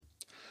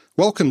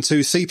Welcome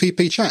to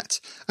CPP Chat,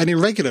 an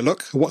irregular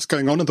look at what's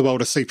going on in the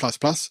world of C++,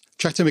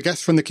 chatting with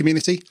guests from the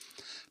community.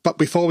 But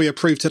before we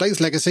approve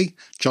today's legacy,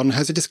 John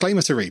has a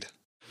disclaimer to read.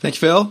 Thank you,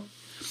 Phil.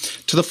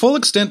 To the full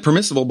extent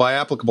permissible by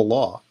applicable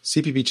law,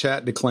 CPP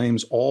Chat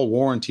declaims all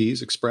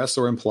warranties, express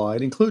or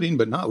implied, including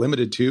but not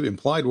limited to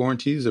implied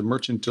warranties of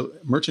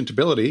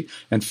merchantability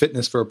and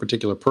fitness for a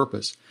particular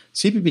purpose.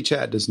 CPP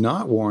Chat does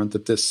not warrant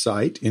that this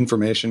site,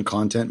 information,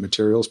 content,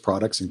 materials,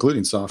 products,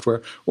 including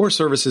software, or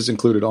services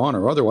included on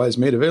or otherwise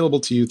made available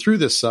to you through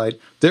this site,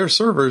 their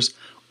servers,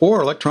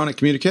 or electronic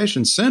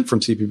communications sent from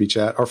CPP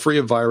Chat are free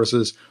of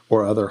viruses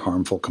or other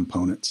harmful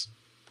components.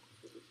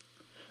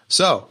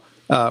 So,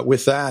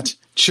 with that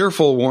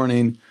cheerful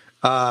warning,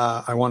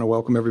 I want to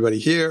welcome everybody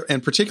here,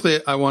 and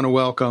particularly I want to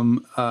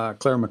welcome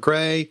Claire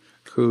McRae,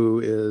 who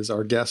is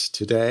our guest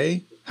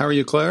today. How are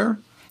you, Claire?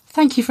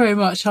 Thank you very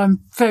much. I'm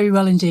very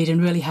well indeed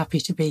and really happy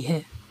to be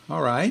here.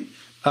 All right.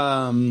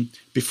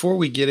 Before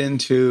we get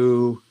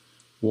into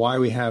why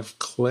we have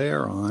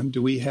Claire on,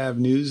 do we have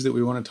news that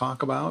we want to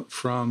talk about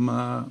from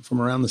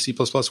around the C++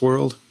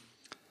 world?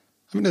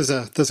 I mean, there's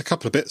a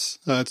couple of bits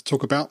to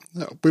talk about.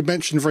 We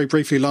mentioned very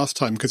briefly last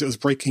time, because it was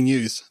breaking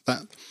news,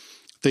 that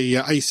the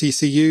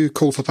ACCU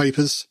call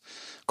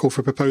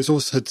for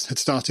proposals had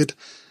started,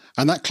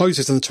 and that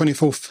closes on the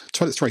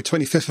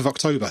 25th of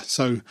October.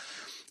 So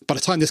by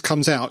the time this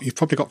comes out, you've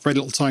probably got very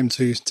little time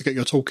to get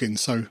your talk in.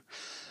 So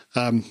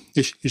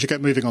you should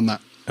get moving on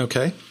that.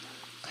 Okay.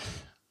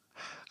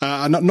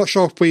 I'm not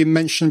sure if we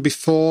mentioned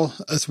before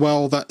as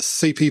well that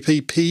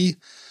CPPP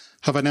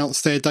have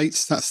announced their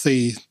dates. That's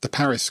the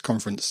Paris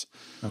conference.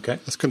 Okay.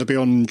 That's going to be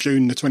on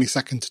June the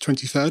 22nd to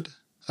 23rd.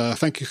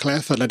 Thank you,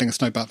 Claire, for letting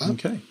us know about that.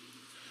 Okay.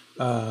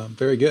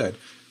 Very good.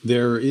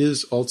 There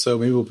is also,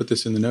 maybe we'll put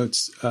this in the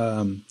notes,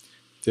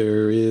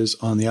 there is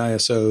on the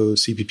ISO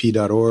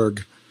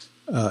cpp.org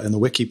in the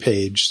wiki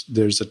page,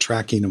 there's a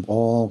tracking of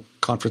all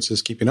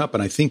conferences keeping up,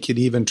 and I think it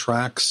even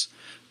tracks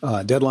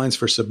deadlines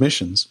for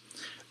submissions.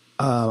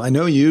 I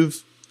know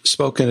you've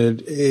spoken at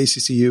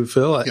ACCU,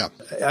 Phil. Yeah.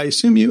 I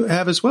assume you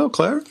have as well,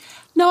 Claire?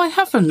 No, I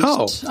haven't.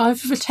 Oh.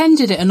 I've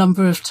attended it a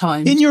number of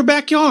times. In your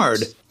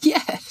backyard?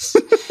 Yes.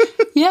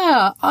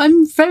 Yeah,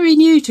 I'm very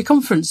new to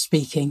conference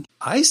speaking.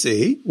 I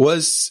see.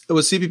 Was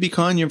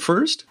CPPCon your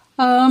first?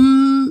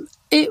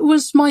 It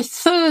was my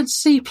third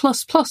C++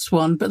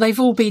 one, but they've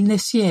all been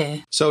this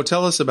year. So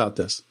tell us about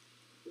this.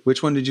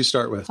 Which one did you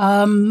start with?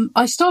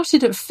 I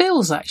started at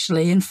Phil's,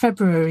 actually, in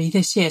February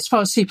this year. As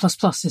far as C++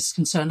 is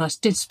concerned, I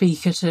did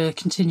speak at a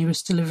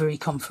continuous delivery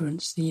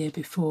conference the year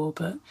before,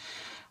 but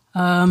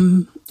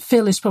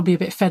Phil is probably a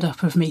bit fed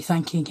up of me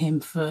thanking him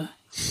for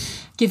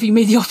giving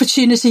me the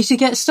opportunity to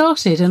get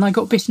started, and I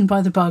got bitten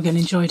by the bug and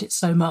enjoyed it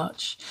so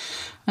much.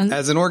 And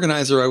as an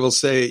organizer, I will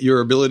say your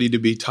ability to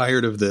be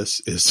tired of this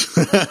is...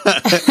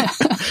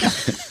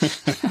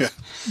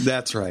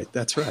 That's right.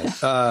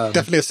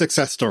 Definitely a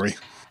success story.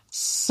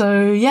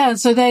 So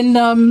then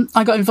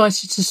I got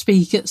invited to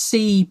speak at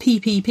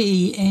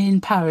CPPP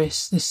in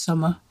Paris this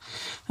summer.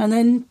 And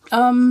then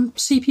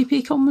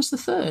CPPCon was the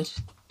third.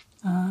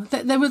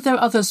 There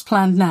are others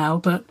planned now,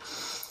 but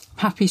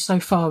happy so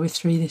far with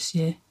 3 this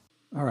year.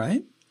 All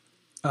right.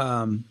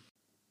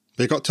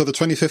 They got till the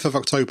 25th of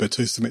October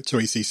to submit to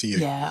ACCU.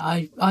 Yeah,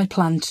 I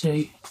plan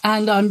to.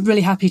 And I'm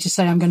really happy to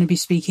say I'm going to be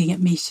speaking at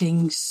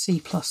Meetings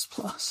C++.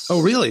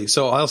 Oh, really?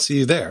 So I'll see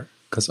you there,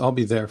 because I'll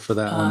be there for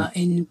that one.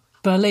 In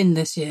Berlin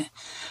this year.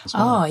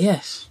 Well. Ah,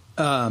 yes.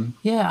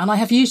 Yeah, and I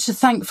have you to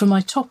thank for my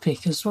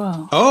topic as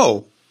well.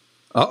 Oh.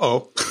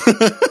 Uh-oh.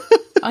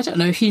 I don't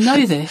know if you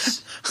know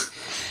this.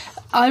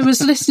 I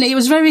was listening. It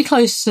was very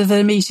close to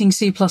the Meeting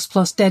C++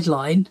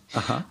 deadline.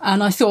 Uh-huh.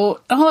 And I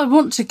thought, I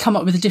want to come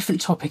up with a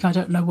different topic. I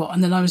don't know what.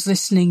 And then I was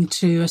listening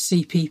to a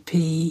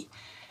CPP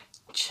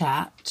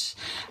chat.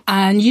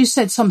 And you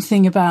said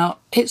something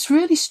about, it's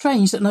really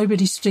strange that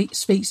nobody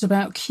speaks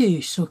about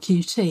Qt or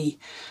Qt.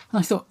 And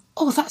I thought,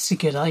 that's a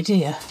good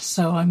idea.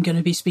 So I'm going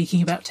to be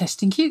speaking about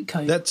testing Qt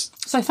code.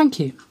 So thank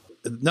you.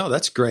 No,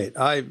 that's great.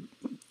 I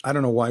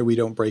don't know why we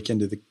don't break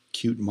into the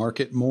Qt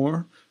market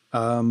more.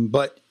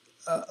 But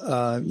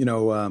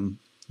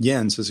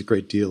Jens has a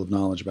great deal of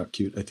knowledge about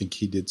Qt. I think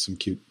he did some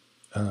Qt,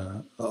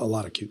 a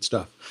lot of Qt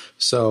stuff.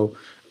 So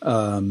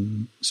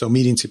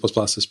Meeting C++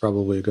 is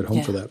probably a good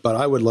home for that. But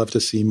I would love to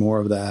see more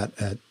of that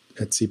at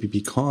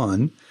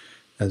CPPCon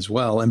as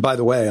well. And by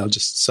the way, I'll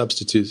just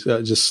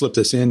just slip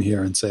this in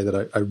here and say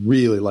that I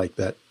really like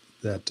that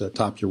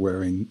top you're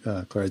wearing,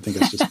 Claire. I think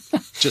it's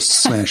just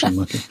smashing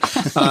looking.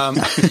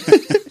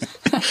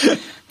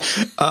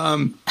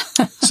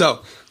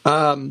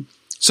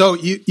 So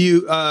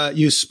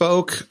you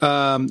spoke.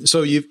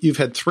 So you've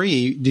had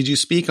 3. Did you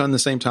speak on the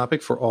same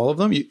topic for all of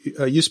them?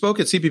 You spoke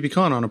at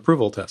CPPCon on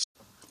approval test.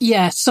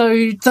 Yeah,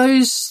 so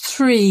those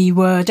 3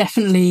 were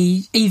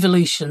definitely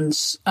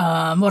evolutions.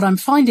 What I'm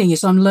finding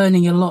is I'm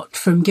learning a lot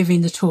from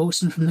giving the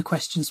talks and from the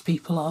questions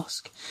people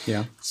ask.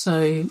 Yeah.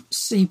 So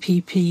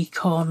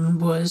CPPCon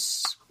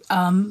was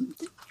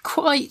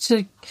quite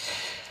a...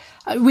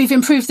 we've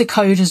improved the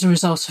code as a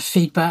result of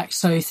feedback.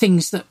 So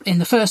things that in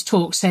the first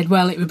talk said,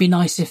 well, it would be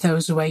nice if there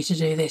was a way to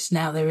do this.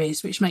 Now there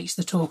is, which makes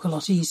the talk a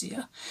lot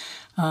easier.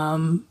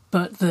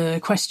 But the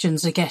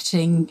questions are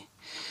getting,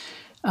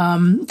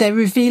 they're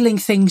revealing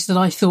things that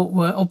I thought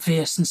were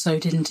obvious and so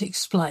didn't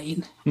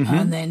explain. Mm-hmm.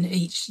 And then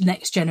each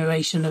next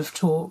generation of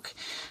talk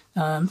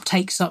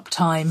takes up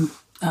time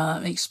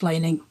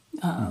explaining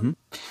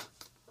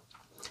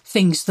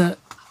things that,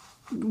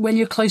 when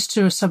you're close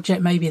to a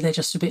subject, maybe they're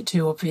just a bit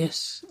too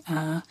obvious.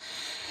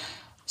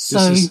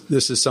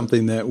 This is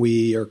something that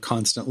we are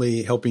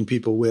constantly helping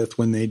people with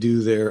when they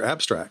do their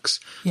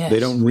abstracts. Yes. They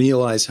don't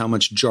realize how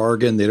much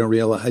jargon, they don't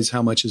realize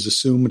how much is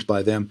assumed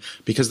by them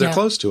because they're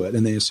close to it.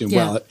 And they assume,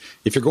 well,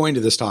 if you're going to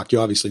this talk, you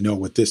obviously know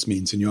what this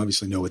means, and you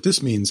obviously know what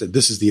this means, and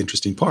this is the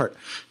interesting part.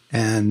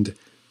 And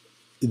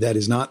that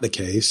is not the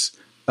case.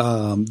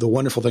 The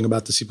wonderful thing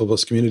about the C++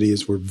 community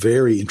is we're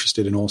very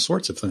interested in all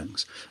sorts of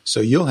things.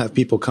 So you'll have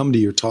people come to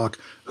your talk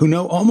who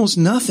know almost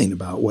nothing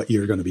about what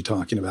you're going to be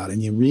talking about.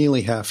 And you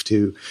really have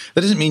to –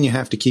 that doesn't mean you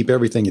have to keep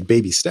everything at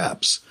baby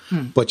steps,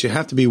 but you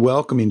have to be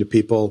welcoming to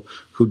people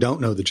who don't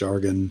know the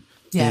jargon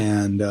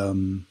and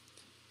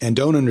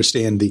don't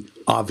understand the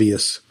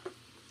obvious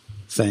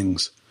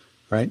things,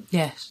 right?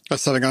 Yes.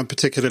 That's something I'm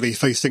particularly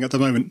facing at the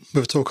moment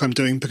with a talk I'm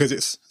doing, because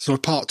it's sort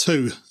of part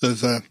two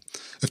of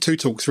two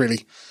talks,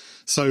 really.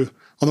 So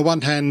on the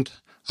one hand,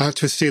 I have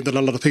to assume that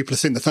a lot of people have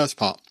seen the first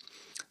part,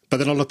 but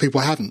then a lot of people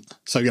haven't.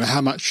 So,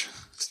 how much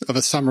of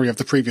a summary of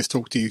the previous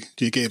talk do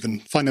you give?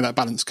 And finding that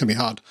balance can be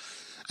hard.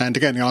 And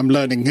again, I'm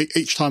learning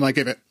each time I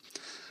give it,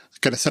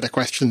 get a set of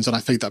questions, and I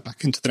feed that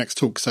back into the next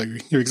talk. So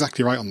you're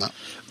exactly right on that.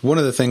 One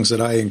of the things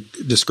that I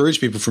discourage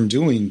people from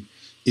doing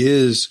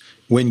is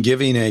when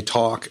giving a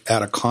talk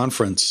at a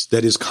conference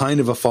that is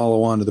kind of a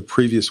follow-on to the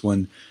previous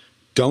one,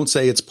 don't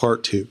say it's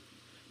part two,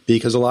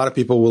 because a lot of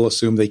people will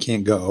assume they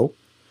can't go.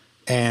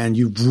 And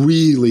you've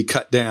really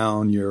cut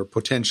down your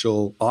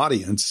potential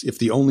audience if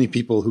the only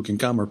people who can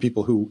come are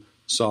people who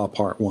saw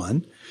part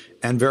one.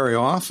 And very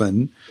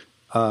often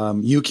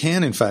you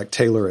can, in fact,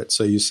 tailor it.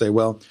 So you say,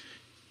 well,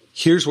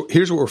 here's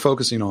what we're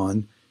focusing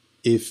on.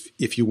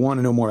 If you want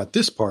to know more about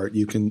this part,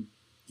 you can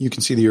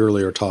see the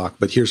earlier talk,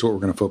 but here's what we're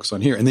going to focus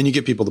on here. And then you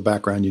give people the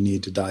background you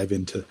need to dive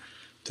into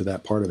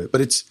that part of it.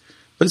 But it's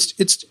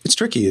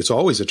tricky. It's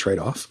always a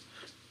trade-off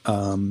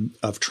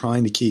of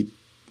trying to keep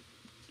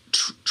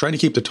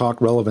the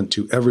talk relevant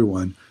to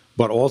everyone,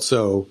 but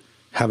also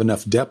have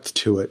enough depth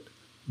to it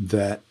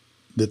that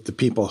the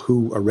people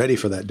who are ready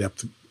for that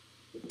depth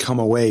come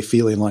away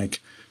feeling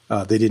like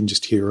they didn't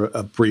just hear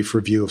a brief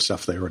review of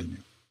stuff they already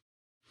knew.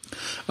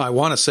 I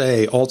want to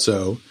say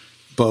also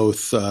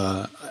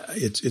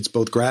it's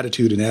both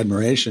gratitude and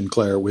admiration,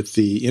 Claire, with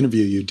the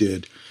interview you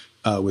did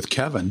with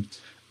Kevin.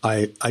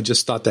 I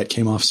just thought that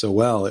came off so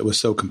well. It was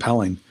so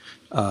compelling.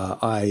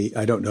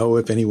 I don't know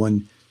if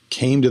anyone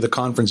came to the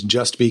conference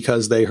just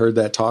because they heard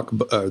that talk,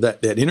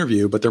 that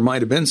interview, but there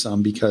might have been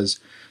some,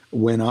 because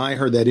when I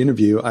heard that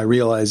interview, I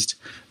realized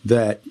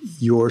that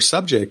your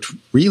subject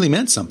really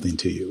meant something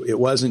to you. It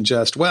wasn't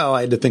just, well,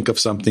 I had to think of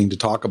something to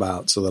talk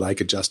about so that I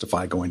could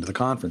justify going to the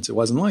conference. It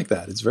wasn't like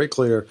that. It's very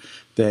clear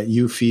that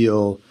you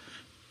feel,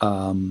 I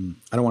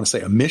don't want to say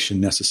a mission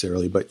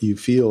necessarily, but you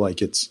feel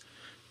like it's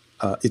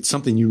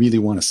something you really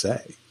want to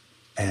say.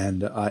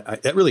 And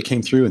that really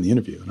came through in the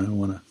interview, and I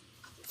want to.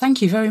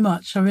 Thank you very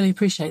much. I really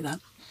appreciate that.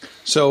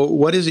 So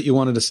what is it you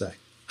wanted to say?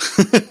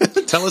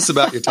 Tell us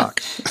about your talk.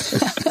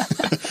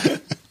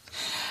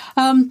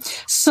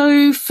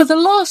 So for the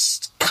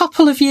last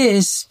couple of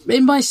years,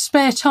 in my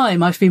spare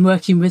time, I've been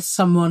working with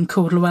someone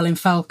called Llewellyn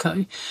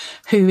Falco,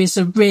 who is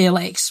a real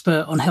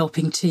expert on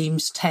helping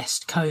teams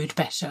test code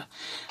better.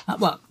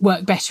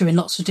 Work better in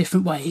lots of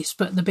different ways,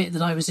 but the bit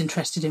that I was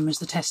interested in was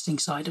the testing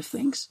side of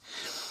things.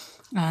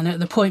 And at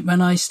the point when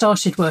I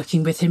started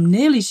working with him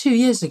nearly 2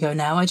 years ago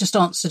now, I just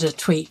answered a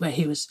tweet where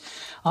he was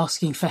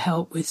asking for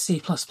help with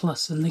C++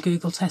 and the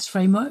Google test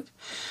framework.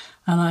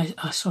 And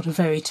I sort of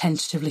very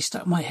tentatively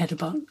stuck my head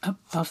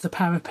above the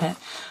parapet.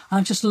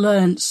 I've just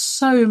learned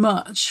so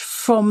much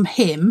from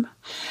him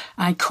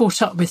and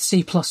caught up with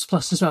C++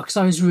 as well, because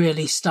I was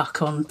really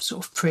stuck on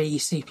sort of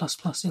pre-C++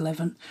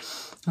 11,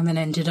 and then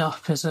ended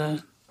up as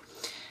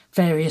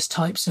various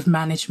types of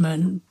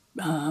management,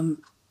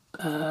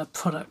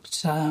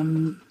 product,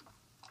 kind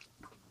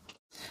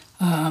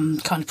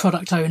of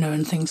product owner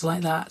and things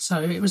like that. So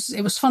it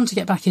was fun to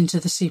get back into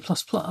the C++.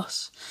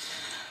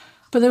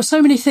 But there were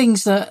so many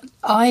things that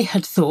I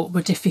had thought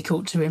were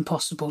difficult to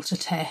impossible to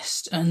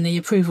test, and the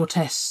approval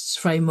tests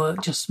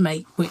framework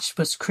which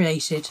was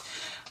created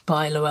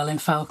by Llewellyn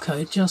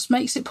Falco, just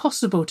makes it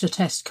possible to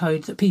test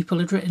code that people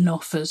had written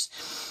off as,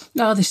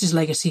 this is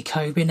legacy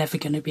code, we're never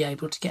going to be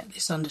able to get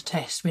this under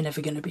test, we're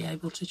never going to be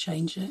able to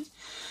change it.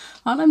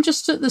 And I'm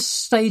just at the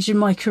stage in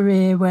my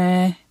career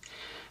where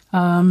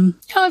I've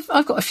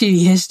got a few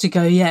years to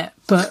go yet,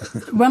 but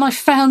when I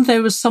found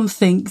there was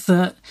something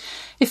that,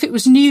 if it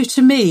was new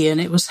to me and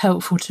it was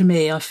helpful to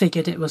me, I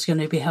figured it was going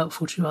to be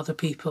helpful to other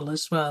people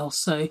as well.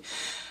 So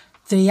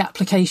the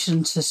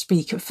application to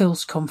speak at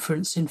Phil's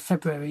conference in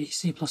February,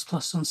 C++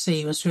 on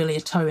C, was really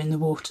a toe in the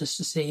waters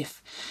to see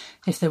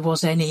if there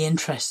was any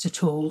interest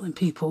at all in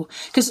people.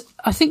 Because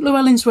I think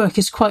Llewellyn's work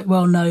is quite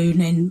well known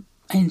in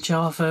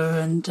Java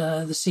and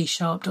the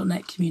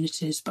C#.NET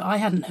communities, but I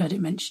hadn't heard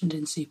it mentioned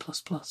in C++.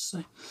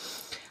 So,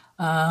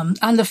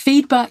 and the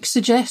feedback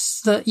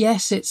suggests that,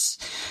 yes, it's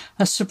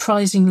a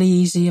surprisingly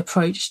easy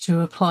approach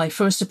to apply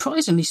for a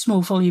surprisingly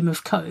small volume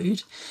of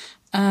code,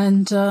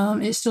 and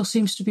it still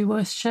seems to be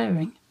worth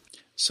sharing.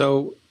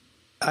 So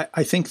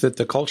I think that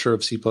the culture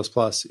of C++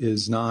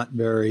 is not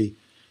very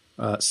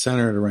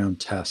centered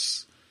around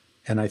tests,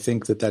 and I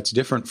think that that's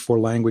different for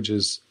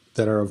languages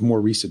that are of more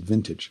recent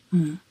vintage.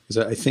 Because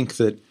I think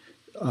that,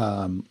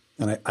 and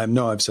I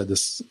know I've said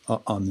this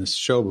on this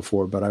show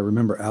before, but I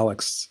remember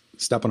Alex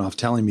Stepanov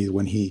telling me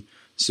when he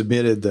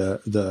submitted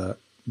the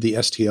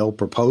STL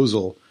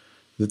proposal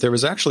that there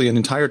was actually an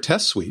entire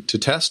test suite to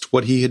test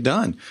what he had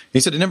done. He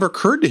said it never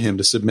occurred to him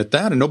to submit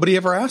that, and nobody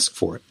ever asked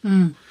for it.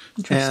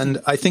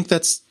 And I think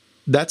that's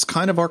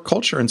kind of our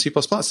culture in C++,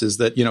 is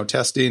that,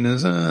 testing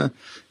is,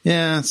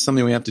 it's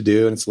something we have to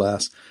do, and it's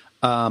less.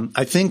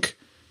 I think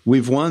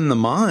we've won the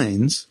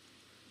minds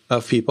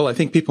of people. I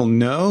think people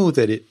know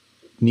that it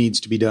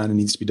needs to be done and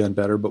needs to be done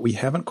better, but we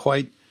haven't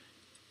quite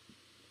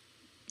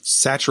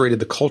saturated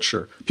the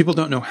culture. People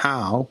don't know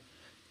how.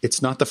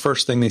 It's not the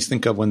first thing they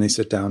think of when they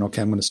sit down.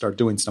 Okay, I'm going to start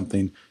doing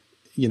something.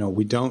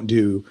 We don't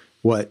do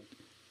what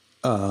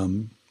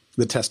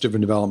the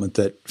test-driven development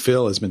that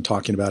Phil has been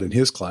talking about in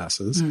his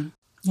classes.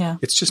 Yeah.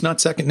 It's just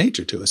not second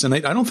nature to us. And I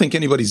don't think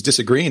anybody's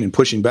disagreeing and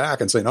pushing back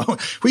and saying, oh,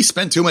 we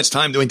spend too much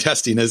time doing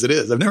testing as it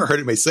is. I've never heard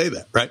anybody say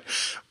that, right?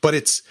 But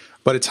it's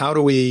how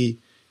do we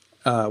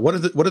what are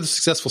the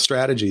successful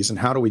strategies, and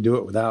how do we do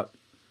it without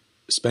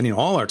spending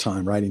all our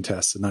time writing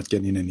tests and not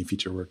getting any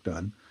feature work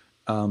done?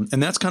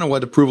 And that's kind of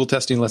what approval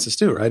testing lets us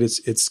do, right?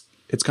 It's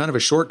kind of a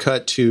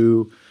shortcut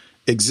to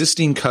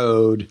existing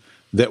code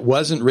that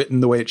wasn't written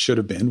the way it should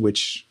have been,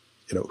 which,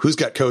 who's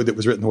got code that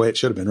was written the way it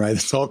should have been, right?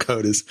 It's all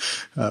code is,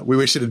 we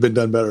wish it had been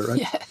done better, right?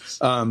 Yes.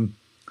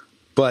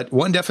 But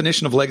one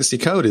definition of legacy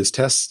code is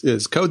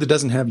code that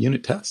doesn't have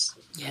unit tests.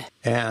 Yeah.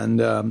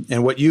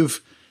 And what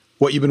you've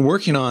been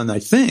working on, I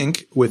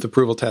think, with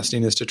approval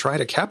testing is to try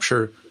to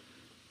capture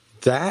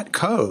that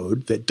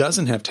code that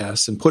doesn't have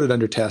tests and put it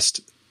under test.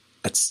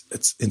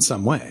 It's in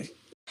some way.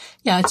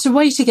 Yeah, it's a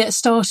way to get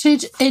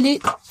started in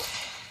it.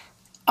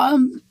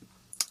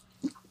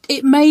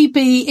 It may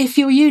be, if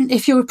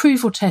your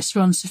approval test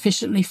runs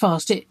sufficiently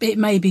fast, it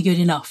may be good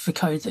enough for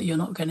code that you're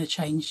not going to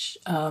change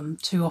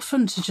too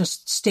often, to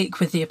just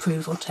stick with the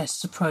approval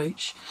tests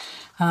approach,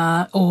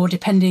 or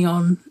depending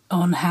on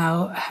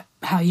how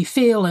you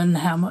feel and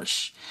how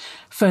much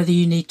further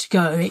you need to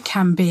go, it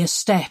can be a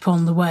step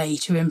on the way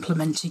to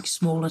implementing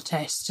smaller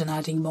tests and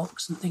adding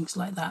mocks and things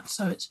like that.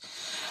 So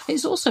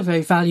it's also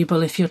very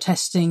valuable if you're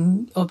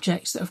testing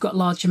objects that have got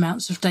large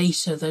amounts of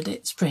data, that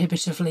it's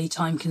prohibitively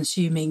time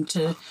consuming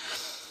to,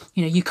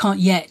 you can't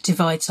yet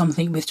divide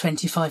something with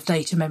 25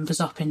 data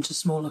members up into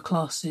smaller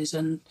classes,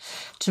 and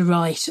to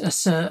write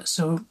asserts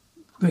or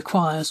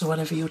requires or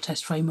whatever your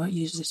test framework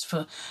uses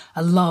for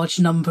a large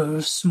number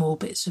of small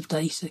bits of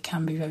data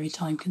can be very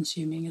time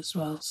consuming as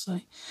well. So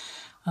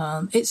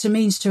it's a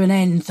means to an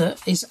end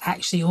that is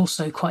actually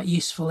also quite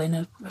useful in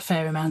a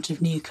fair amount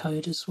of new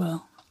code as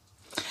well.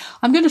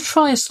 I'm going to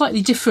try a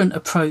slightly different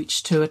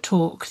approach to a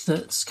talk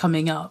that's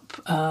coming up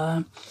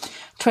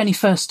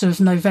 21st of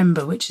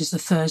November, which is the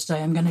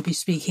Thursday. I'm going to be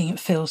speaking at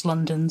Phil's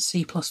London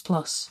C++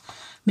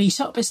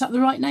 meetup. Is that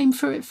the right name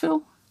for it,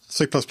 Phil?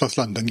 C++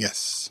 London,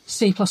 yes.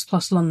 C++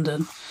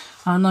 London.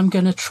 And I'm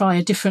going to try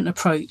a different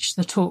approach.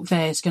 The talk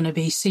there is going to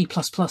be C++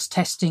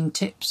 testing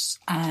tips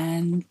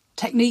and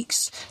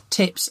techniques,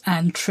 tips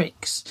and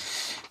tricks.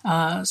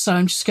 So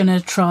I'm just going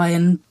to try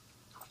and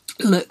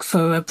look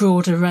for a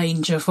broader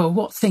range of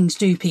what things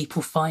do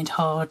people find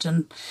hard,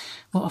 and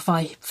what have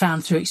I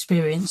found through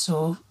experience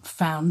or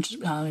found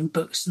in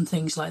books and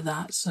things like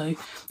that. So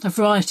a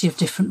variety of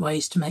different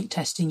ways to make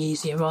testing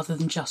easier rather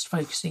than just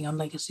focusing on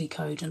legacy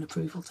code and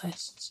approval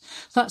tests.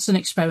 So that's an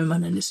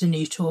experiment, and it's a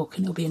new talk,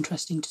 and it'll be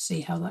interesting to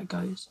see how that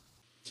goes.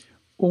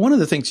 Well, one of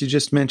the things you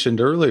just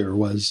mentioned earlier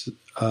was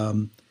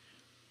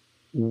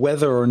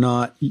whether or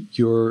not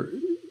you're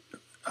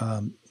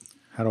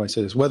how do I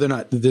say this? Whether or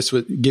not this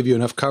would give you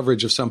enough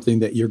coverage of something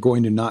that you're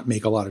going to not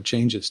make a lot of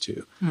changes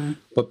to.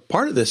 But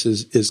part of this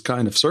is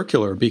kind of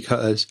circular,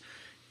 because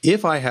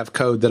if I have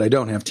code that I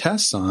don't have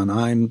tests on,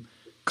 I'm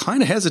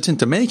kind of hesitant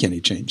to make any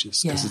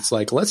changes, because it's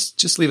like, let's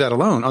just leave that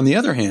alone. On the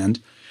other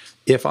hand,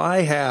 if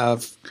I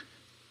have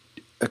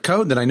a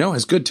code that I know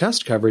has good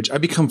test coverage, I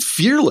become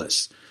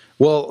fearless.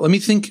 Well,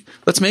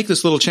 let's make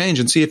this little change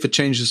and see if it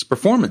changes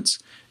performance.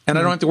 And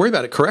I don't have to worry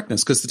about it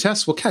correctness, because the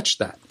tests will catch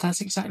that.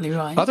 That's exactly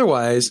right.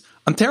 Otherwise,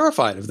 I'm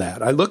terrified of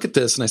that. I look at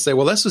this and I say,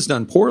 well, this was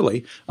done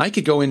poorly. I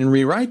could go in and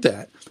rewrite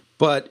that.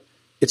 But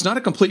it's not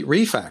a complete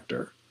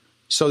refactor.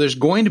 So there's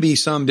going to be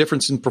some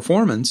difference in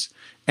performance.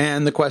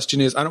 And the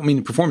question is, I don't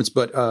mean performance,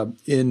 but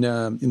in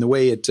the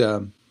way it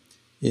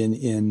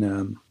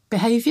in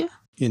behavior?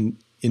 In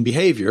in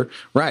behavior.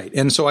 Right.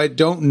 And so I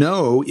don't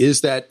know,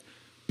 is that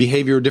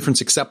behavior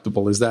difference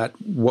acceptable? Is that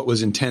what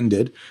was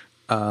intended?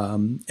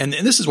 And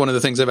this is one of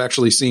the things I've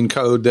actually seen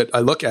code that I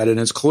look at it and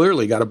it's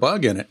clearly got a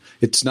bug in it.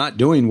 It's not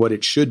doing what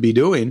it should be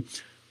doing,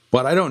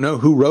 but I don't know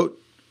who wrote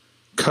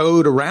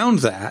code around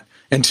that,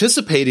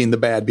 anticipating the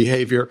bad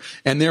behavior.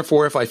 And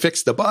therefore, if I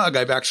fix the bug,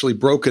 I've actually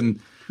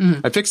broken.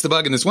 I fixed the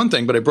bug in this one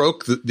thing, but I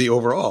broke the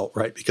overall,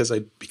 right? Because I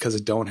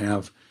don't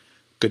have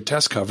good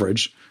test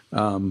coverage.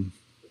 I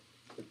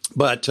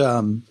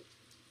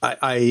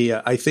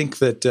think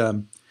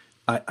that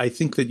I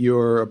think that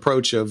your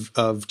approach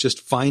of just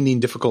finding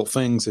difficult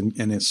things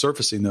and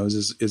surfacing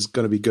those is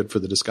going to be good for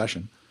the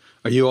discussion.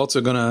 Are you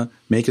also going to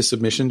make a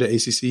submission to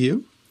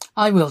ACCU?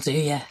 I will do,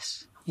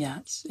 yes. Yeah,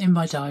 it's in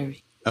my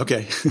diary.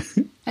 Okay.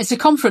 It's a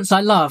conference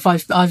I love.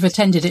 I've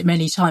attended it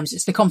many times.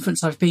 It's the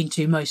conference I've been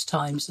to most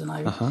times, and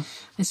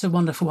it's a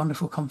wonderful,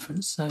 wonderful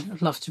conference. So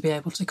I'd love to be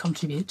able to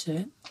contribute to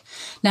it.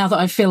 Now that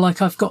I feel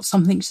like I've got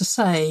something to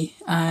say,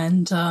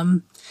 and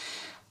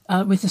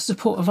with the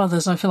support of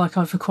others, I feel like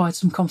I've acquired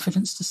some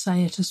confidence to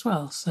say it as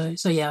well. So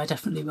yeah, I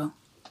definitely will.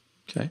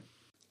 Okay.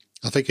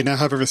 I think you now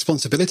have a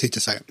responsibility to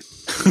say it.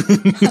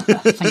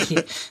 Thank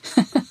you.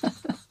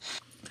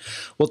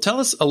 Well, tell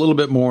us a little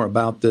bit more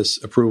about this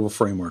approval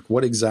framework.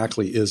 What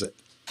exactly is it?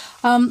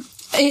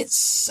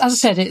 It's, as I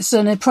said, it's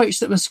an approach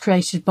that was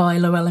created by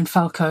Llewellyn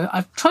Falco.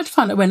 I've tried to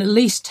find out when, at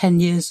least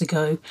 10 years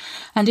ago.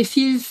 And if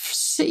you've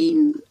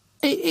seen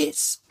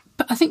it's,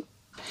 I think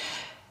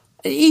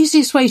the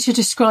easiest way to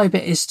describe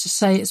it is to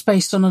say it's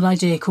based on an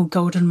idea called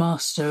Golden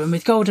Master. And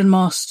with Golden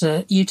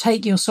Master, you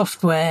take your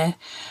software,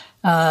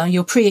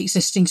 your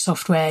pre-existing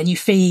software, and you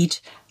feed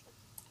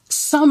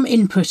some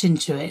input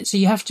into it. So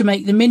you have to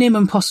make the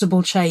minimum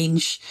possible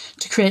change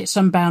to create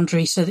some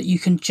boundary so that you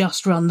can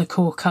just run the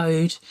core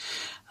code,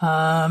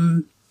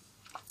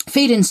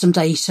 feed in some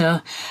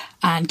data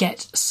and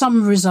get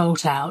some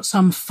result out,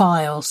 some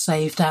file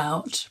saved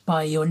out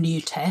by your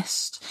new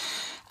test.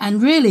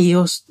 And really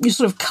you're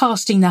sort of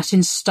casting that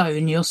in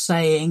stone. You're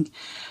saying,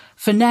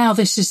 for now,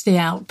 this is the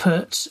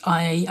output.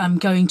 I am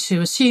going to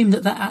assume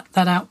that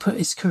output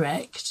is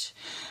correct,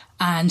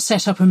 and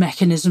set up a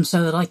mechanism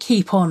so that I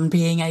keep on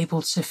being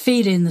able to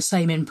feed in the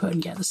same input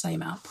and get the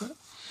same output. And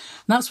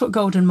that's what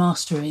Golden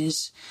Master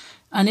is.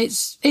 And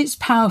it's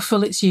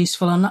powerful, it's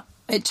useful. And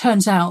it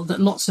turns out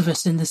that lots of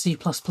us in the C++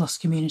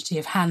 community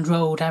have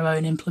hand-rolled our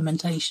own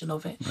implementation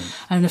of it, right,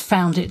 and have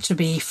found it to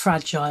be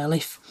fragile.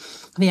 If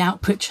the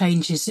output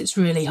changes, it's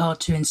really hard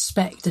to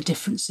inspect the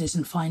differences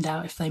and find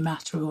out if they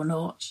matter or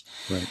not.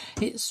 Right.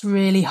 It's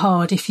really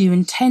hard if you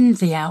intend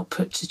the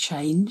output to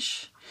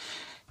change.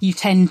 You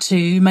tend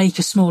to make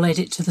a small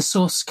edit to the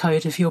source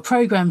code of your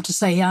program to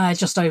say,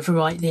 just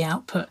overwrite the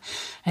output.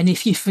 And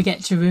if you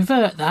forget to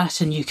revert that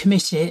and you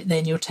commit it,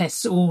 then your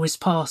tests always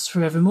pass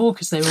forevermore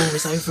because they're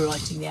always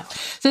overwriting the output.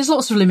 So there's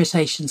lots of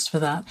limitations for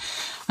that.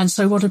 And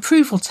so what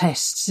approval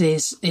tests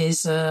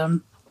is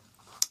an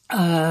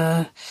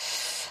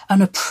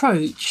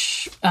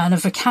approach and a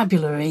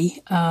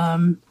vocabulary,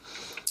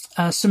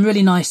 some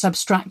really nice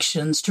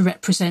abstractions to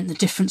represent the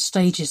different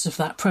stages of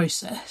that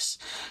process.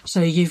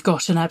 So you've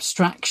got an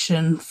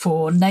abstraction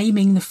for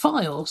naming the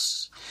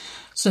files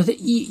so that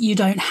you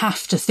don't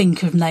have to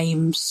think of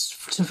names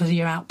for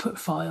your output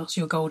files,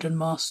 your Golden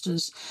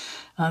Masters.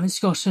 It's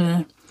got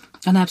an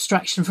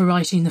abstraction for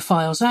writing the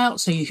files out,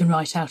 so you can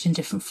write out in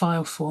different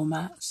file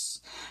formats.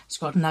 It's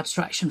got an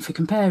abstraction for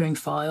comparing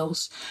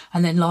files.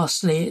 And then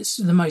lastly, it's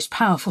the most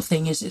powerful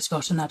thing is it's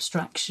got an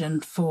abstraction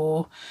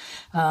for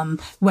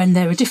when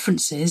there are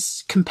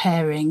differences,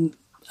 comparing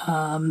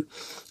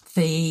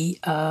the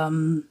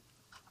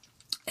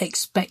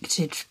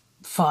expected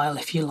file,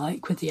 if you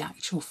like, with the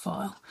actual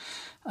file.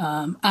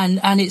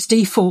 And its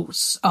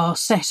defaults are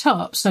set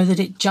up so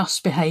that it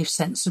just behaves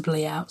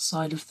sensibly out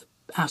of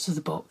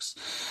the box.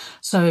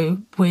 So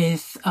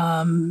with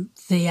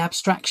the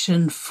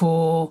abstraction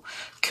for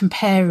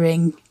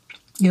comparing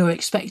your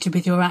expected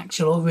with your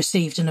actual, or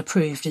received and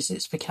approved is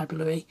its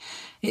vocabulary,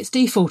 its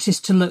default is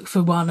to look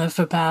for one of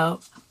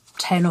about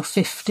 10 or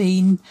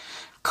 15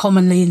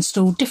 commonly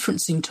installed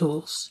differencing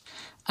tools.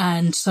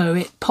 And so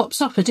it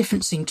pops up a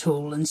differencing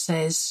tool and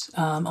says,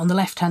 on the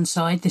left-hand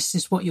side, this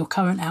is what your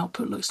current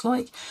output looks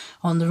like.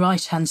 On the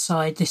right-hand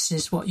side, this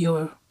is what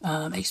your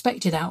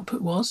expected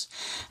output was.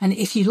 And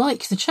if you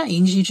like the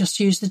change, you just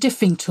use the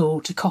diffing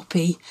tool to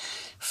copy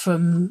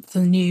from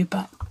the new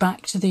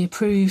back to the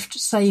approved,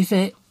 save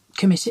it,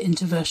 commit it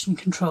into version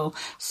control.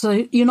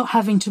 So you're not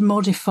having to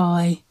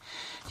modify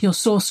your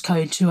source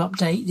code to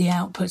update the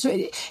output. So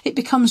it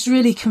becomes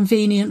really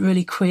convenient,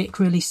 really quick,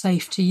 really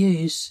safe to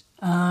use.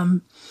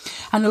 And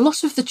a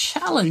lot of the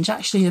challenge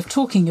actually of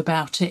talking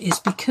about it is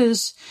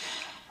because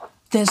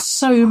there's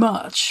so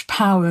much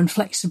power and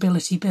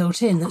flexibility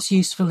built in that's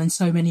useful in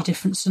so many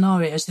different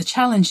scenarios. The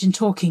challenge in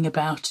talking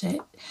about it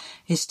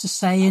is to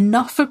say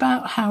enough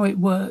about how it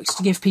works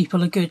to give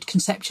people a good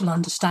conceptual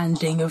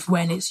understanding of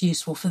when it's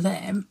useful for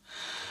them,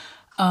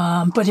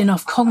 but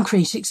enough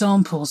concrete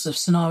examples of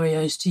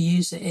scenarios to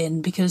use it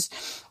in, because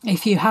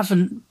if you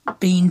haven't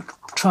been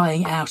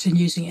trying it out and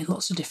using it in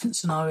lots of different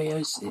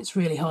scenarios, it's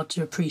really hard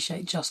to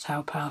appreciate just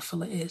how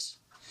powerful it is.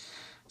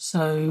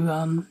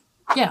 So,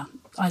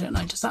 I don't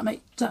know. Does that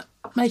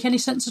make any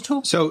sense at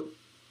all? So,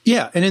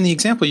 yeah, and in the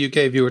example you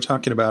gave, you were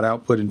talking about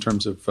output in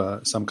terms of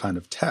some kind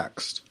of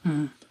text.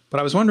 But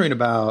I was wondering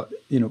about,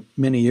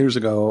 many years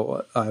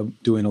ago,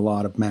 doing a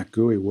lot of Mac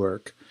GUI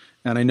work,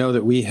 and I know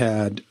that we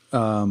had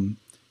an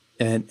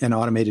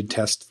automated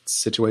test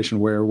situation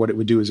where what it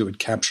would do is it would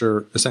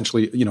capture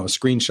essentially, a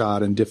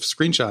screenshot and diff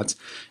screenshots.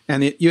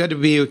 And you had to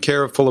be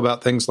careful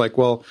about things like,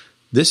 well,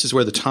 this is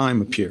where the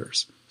time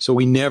appears. So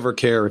we never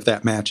care if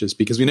that matches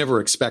because we never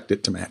expect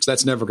it to match.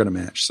 That's never going to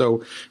match.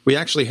 So we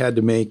actually had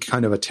to make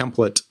kind of a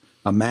template,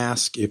 a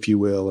mask, if you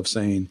will, of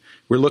saying,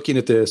 we're looking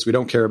at this. We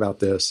don't care about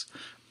this.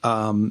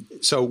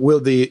 So will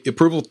the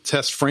approval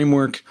test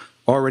framework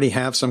already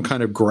have some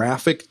kind of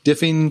graphic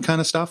diffing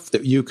kind of stuff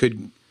that you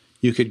could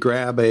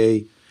grab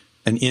an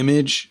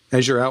image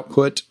as your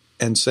output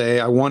and say,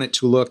 I want it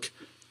to look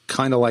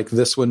kind of like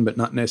this one, but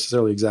not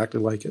necessarily exactly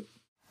like it?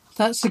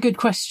 That's a good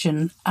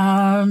question.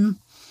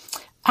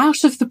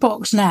 Out of the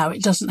box now,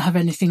 it doesn't have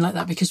anything like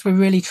that because we're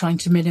really trying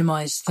to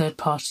minimize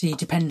third-party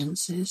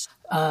dependencies.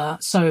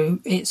 So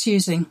it's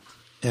using...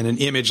 And an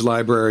image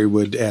library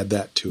would add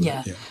that to it.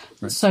 Yeah,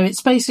 right. So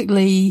it's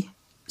basically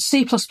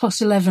C++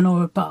 11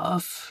 or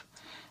above,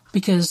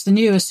 because the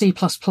newer C++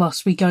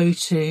 we go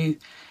to,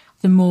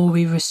 the more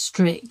we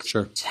restrict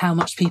how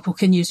much people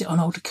can use it on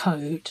older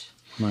code.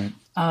 Right.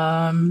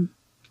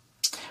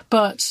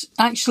 But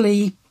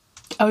actually,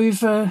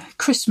 over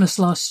Christmas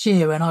last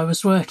year, when I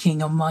was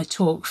working on my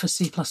talk for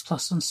C++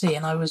 on C,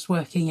 and I was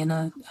working in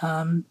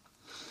the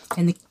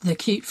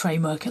Qt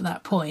framework at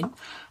that point,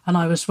 and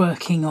I was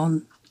working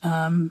on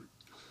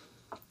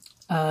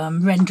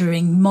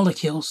rendering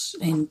molecules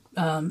in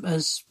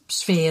as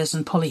spheres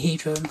and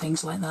polyhedra and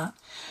things like that.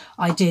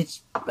 I did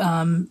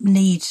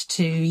need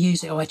to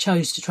use it, or I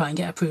chose to try and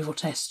get approval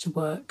tests to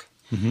work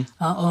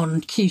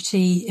on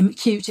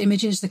Qt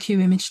images, the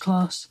QImage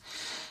class.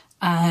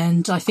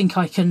 And I think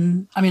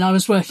I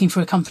was working for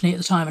a company at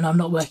the time and I'm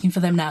not working for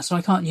them now, so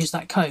I can't use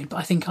that code, but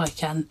I think I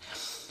can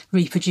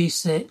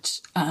reproduce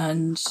it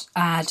and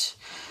add.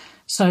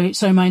 So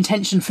my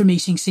intention for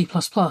meeting C++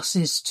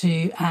 is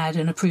to add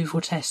an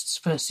approval tests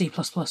for C++ and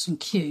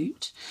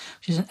Qt,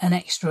 which is an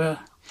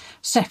extra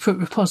separate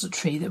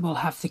repository that will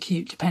have the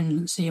Qt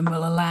dependency and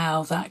will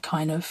allow that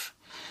kind of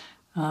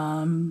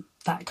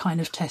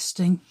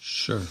testing.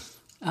 Sure.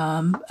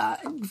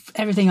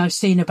 Everything I've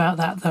seen about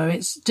that, though,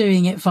 it's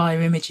doing it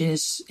via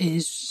images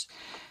is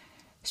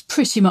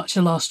pretty much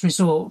a last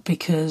resort,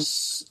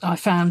 because I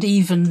found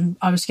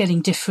I was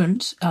getting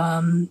different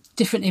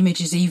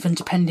images, even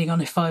depending on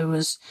if I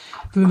was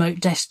remote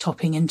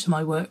desktopping into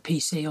my work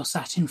PC or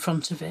sat in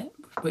front of it,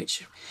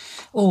 which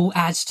all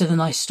adds to the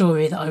nice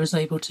story that I was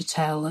able to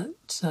tell at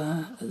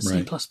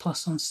C++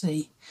 on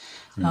C.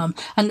 Right.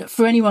 And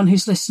for anyone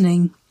who's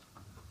listening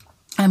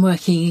and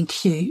working in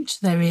Qt,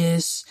 there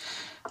is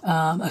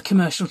a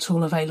commercial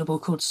tool available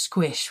called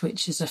Squish,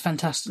 which is a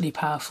fantastically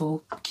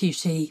powerful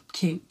Qt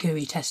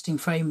GUI testing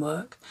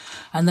framework,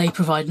 and they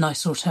provide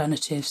nice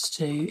alternatives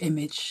to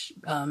image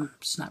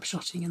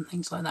snapshotting and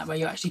things like that, where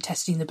you're actually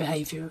testing the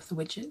behaviour of the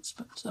widgets.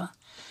 But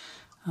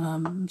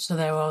so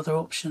there are other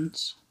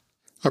options.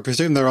 I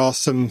presume there are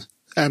some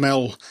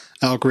ML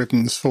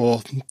algorithms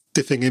for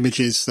diffing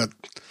images that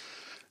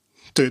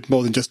do it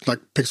more than just like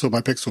pixel by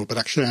pixel, but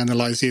actually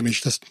analyze the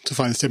image just to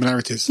find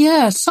similarities.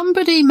 Yeah,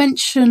 somebody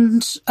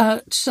mentioned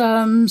at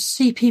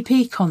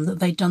CPPCon that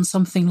they'd done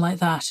something like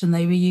that, and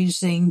they were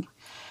using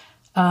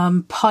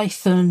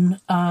Python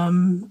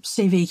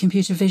CV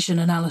computer vision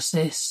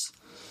analysis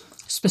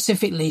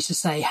specifically to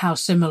say how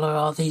similar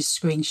are these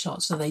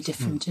screenshots, are they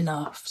different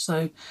enough?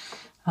 So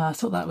I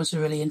thought that was a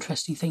really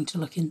interesting thing to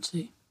look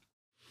into.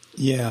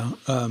 Yeah,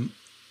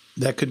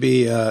 that could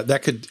be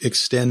that could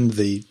extend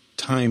the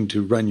time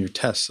to run your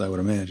tests, I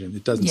would imagine.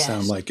 It doesn't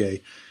sound like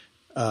it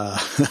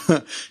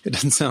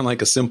doesn't sound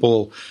like a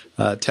simple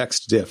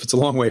text diff. It's a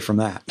long way from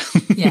that.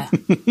 Yeah.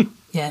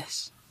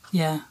 Yes.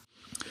 Yeah.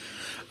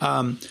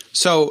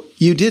 So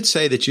you did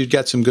say that you'd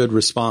got some good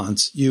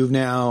response. You've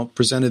now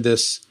presented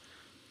this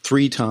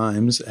 3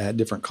 times at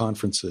different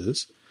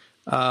conferences.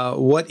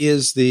 What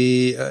is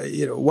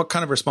what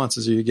kind of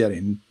responses are you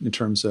getting in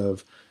terms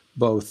of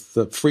both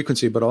the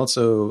frequency but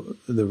also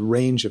the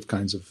range of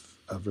kinds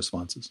of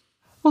responses?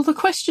 Well, the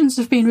questions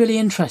have been really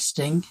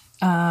interesting.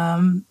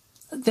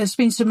 There's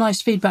been some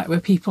nice feedback where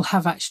people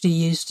have actually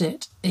used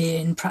it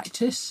in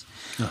practice.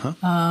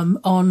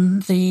 On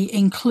the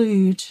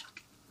Include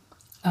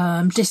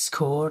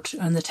Discord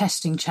and the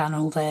testing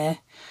channel there,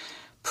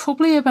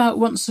 probably about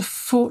once a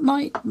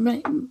fortnight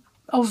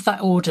of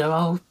that order,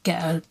 I'll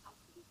get a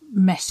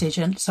message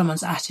and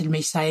someone's atted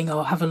me saying,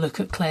 "Oh, have a look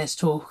at Claire's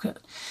talk at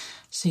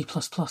C++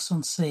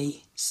 on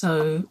C."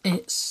 So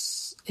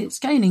it's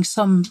gaining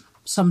some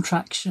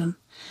traction.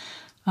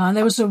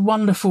 There was a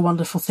wonderful,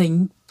 wonderful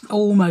thing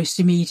almost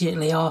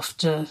immediately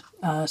after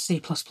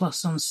C++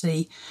 on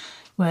C,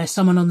 where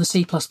someone on the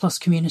C++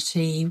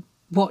 community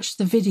watched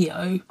the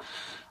video.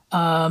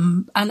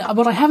 And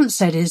what I haven't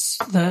said is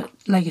that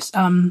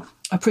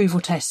approval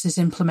tests is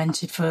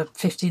implemented for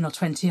 15 or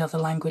 20 other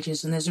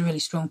languages, and there's a really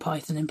strong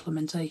Python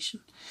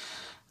implementation.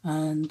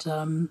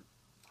 And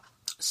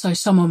so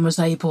someone was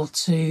able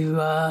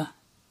to,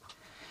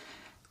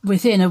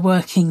 within a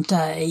working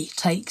day,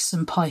 take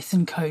some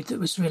Python code that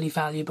was really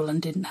valuable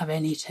and didn't have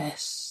any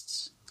tests,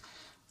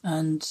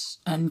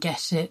 and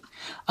get it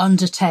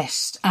under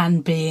test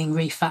and being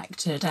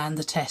refactored, and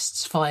the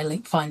tests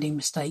finding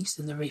mistakes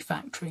in the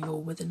refactoring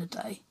all within a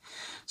day.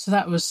 So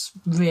that was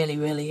really,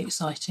 really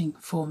exciting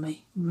for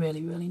me.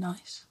 Really, really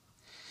nice.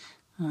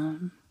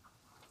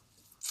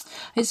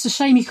 It's a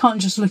shame you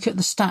can't just look at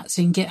the stats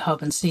in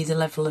GitHub and see the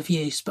level of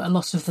use, but a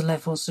lot of the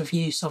levels of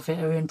use of it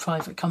are in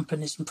private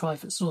companies and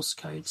private source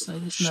code. So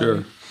there's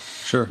Sure.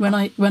 When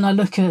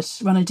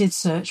I did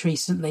search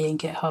recently in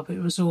GitHub, it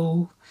was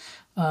all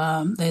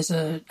there's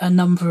a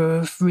number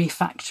of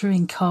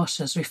refactoring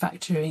katas,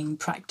 refactoring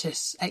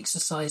practice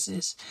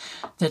exercises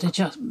that are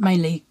just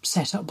mainly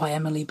set up by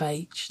Emily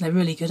Bache. They're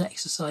really good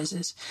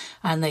exercises,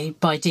 and they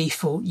by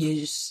default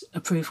use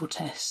approval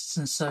tests.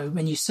 And so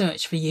when you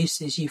search for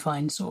uses, you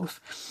find sort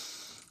of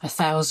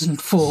 1,000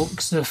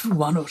 forks of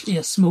one or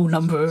a small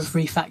number of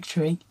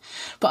refactoring.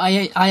 But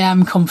I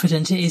am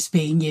confident it is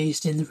being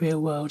used in the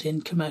real world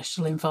in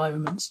commercial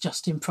environments,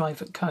 just in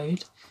private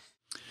code.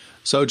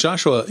 So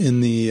Joshua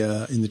in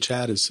the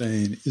chat is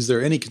saying, is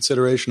there any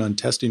consideration on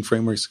testing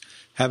frameworks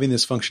having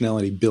this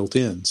functionality built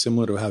in,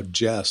 similar to how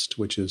Jest,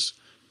 which is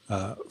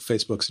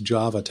Facebook's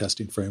Java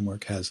testing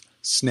framework, has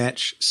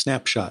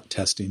snapshot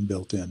testing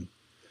built in?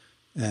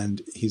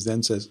 And he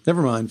then says,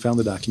 never mind, found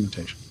the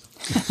documentation.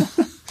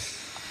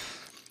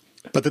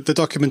 But the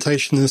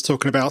documentation is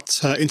talking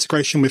about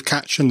integration with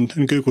Catch and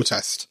Google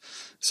Test.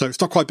 So it's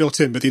not quite built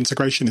in, but the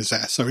integration is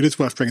there. So it is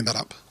worth bringing that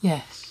up.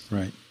 Yes.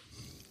 Right.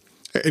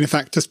 In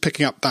fact, just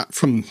picking up that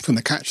from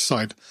the Catch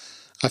side,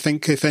 I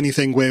think, if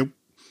anything, we'd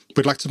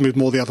like to move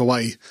more the other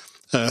way,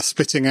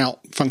 splitting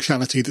out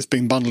functionality that's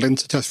being bundled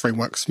into test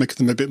frameworks, making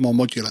them a bit more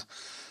modular,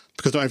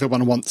 because not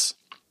everyone wants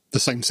the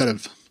same set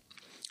of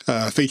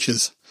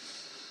features.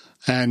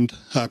 And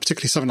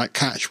particularly something like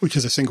Catch, which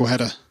is a single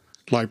header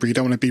library, you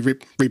don't want to be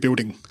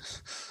rebuilding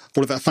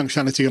all of that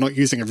functionality you're not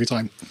using every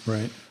time.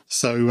 Right.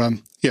 So,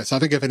 yes, I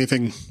think, if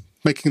anything,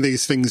 making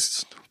these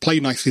things play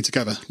nicely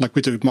together, like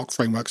we do with mock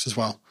frameworks as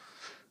well.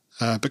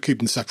 But keep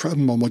them separate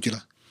and more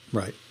modular.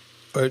 Right.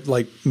 Or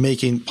like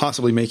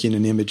possibly making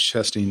an image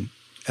testing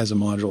as a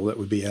module that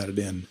would be added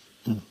in,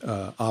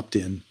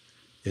 opt-in,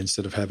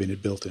 instead of having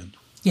it built in.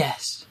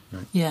 Yes.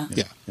 Right. Yeah.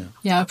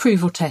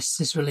 Approval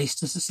tests is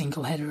released as a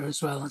single header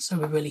as well, and so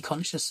we're really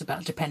conscious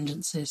about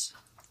dependencies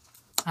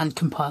and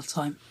compile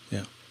time.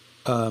 Yeah.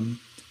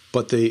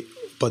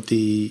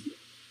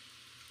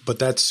 But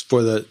that's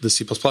for the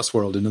C++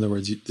 world. In other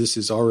words, this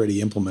is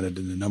already implemented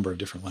in a number of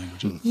different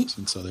languages.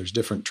 And so there's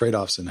different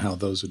trade-offs in how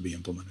those would be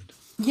implemented.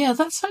 Yeah,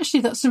 that's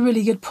a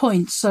really good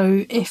point.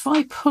 So if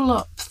I pull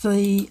up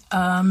the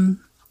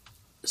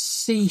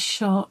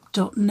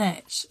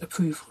C#.NET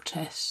approval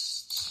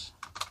tests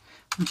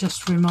and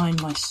just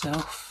remind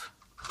myself.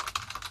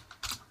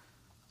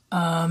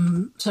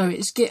 So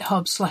it's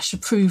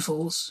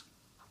GitHub/approvals.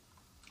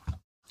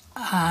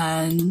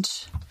 And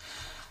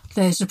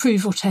there's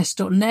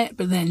approvaltest.net,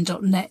 but then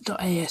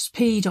 .net.asp,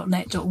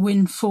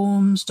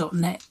 .net.winforms,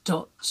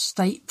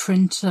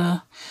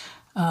 .net.stateprinter,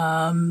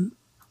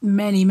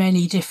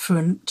 many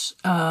different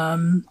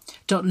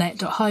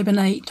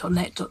 .net.hibernate,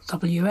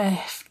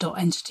 .net.wf,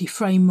 .entity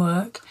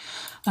framework.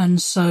 And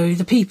so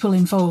the people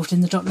involved in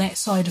the .NET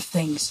side of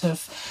things have,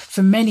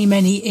 for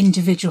many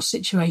individual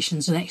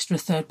situations and extra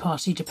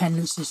third-party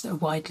dependencies that are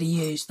widely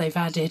used, they've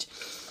added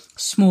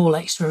small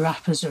extra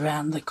wrappers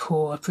around the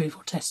core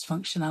approval test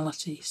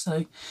functionality.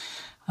 So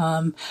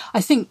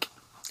I think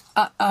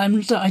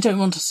I don't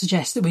want to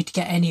suggest that we'd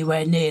get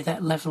anywhere near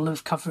that level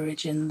of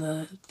coverage in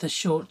the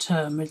short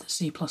term with the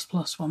C++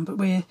 one, but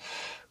we're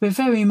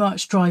very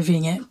much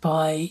driving it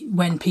by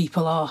when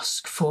people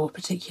ask for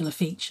particular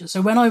features.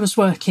 So when I was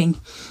working,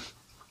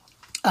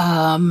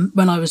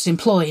 when I was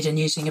employed and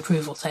using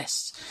approval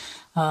tests,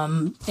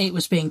 it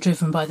was being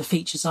driven by the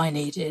features I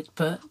needed,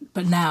 but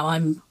now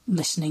I'm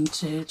listening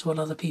to what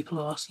other people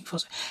are asking for.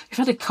 So we've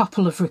had a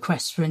couple of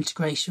requests for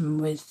integration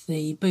with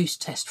the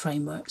Boost test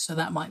framework, so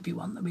that might be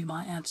one that we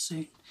might add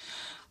soon.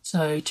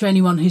 So to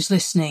anyone who's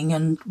listening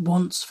and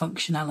wants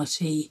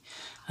functionality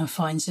and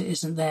finds it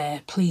isn't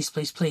there, please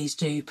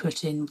do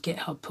put in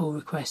GitHub pull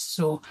requests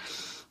or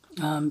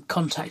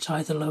contact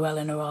either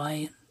Llewellyn or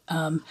I.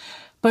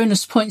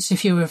 Bonus points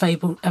if you're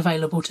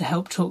available to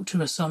help talk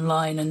to us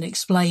online and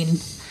explain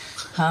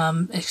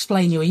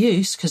your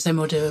use, because then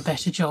we'll do a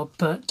better job.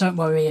 But don't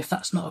worry if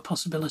that's not a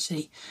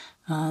possibility.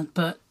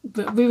 But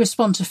we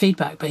respond to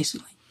feedback,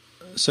 basically.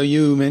 So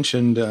you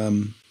mentioned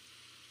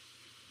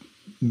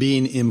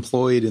being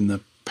employed in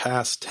the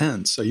past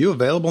tense. Are you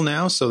available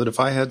now so that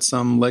if I had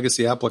some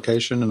legacy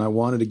application and I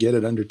wanted to get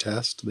it under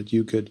test, that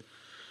you could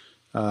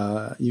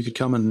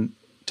come and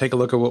take a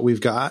look at what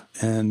we've got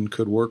and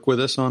could work with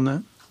us on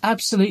that?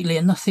 Absolutely,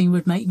 and nothing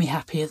would make me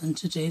happier than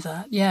to do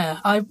that. Yeah,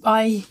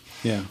 I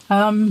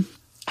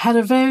had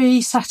a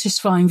very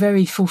satisfying,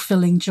 very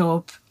fulfilling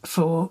job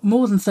for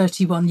more than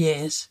 31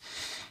 years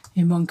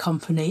in one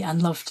company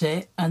and loved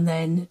it. And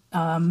then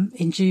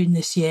in June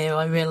this year,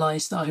 I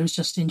realised that I was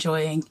just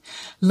enjoying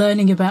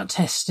learning about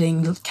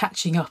testing,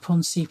 catching up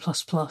on C++,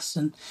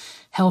 and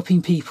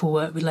helping people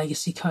work with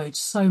legacy code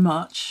so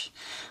much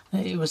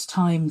that it was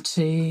time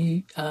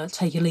to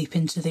take a leap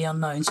into the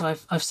unknown. So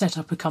I've set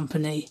up a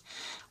company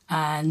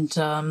and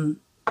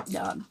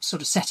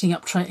sort of setting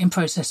up in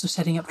process of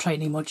setting up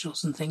training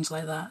modules and things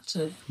like that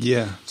to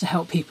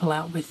help people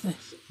out with this.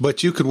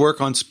 But you could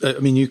work on, I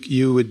mean,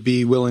 you would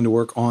be willing to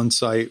work on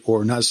site,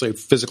 or not necessarily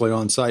physically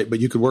on site, but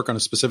you could work on a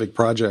specific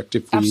project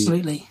if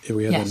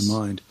we had that in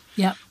mind.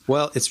 Yeah.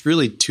 Well, it's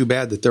really too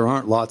bad that there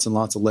aren't lots and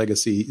lots of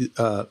legacy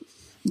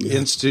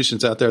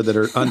institutions out there that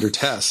are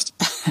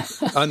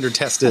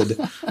undertested,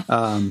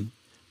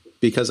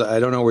 because I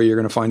don't know where you're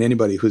going to find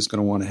anybody who's going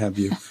to want to have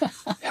you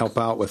help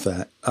out with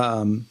that.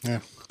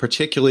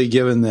 Particularly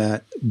given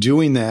that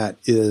doing that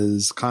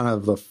is kind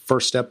of the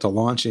first step to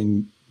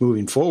launching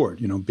moving forward.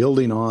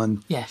 Building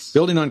on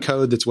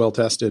code that's well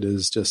tested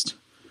is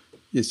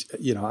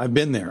I've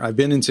been there. I've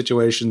been in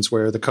situations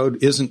where the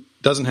code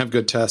doesn't have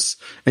good tests,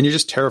 and you're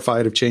just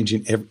terrified of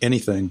changing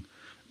anything.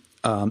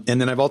 And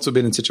then I've also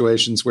been in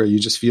situations where you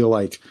just feel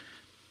like,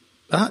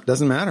 it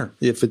doesn't matter.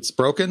 If it's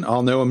broken,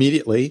 I'll know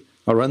immediately.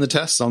 I'll run the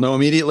tests. I'll know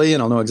immediately,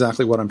 and I'll know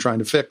exactly what I'm trying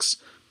to fix,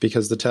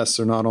 because the tests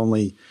are not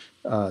only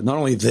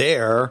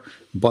there,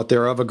 but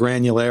they're of a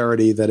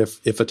granularity that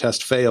if a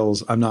test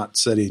fails, I'm not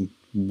saying,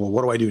 well,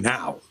 what do I do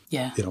now?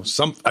 Yeah.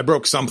 I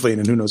broke something,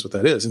 and who knows what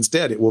that is.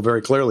 Instead, it will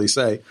very clearly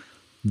say,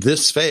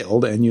 this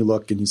failed, and you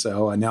look and you say,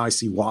 oh, now I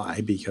see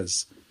why,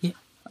 because it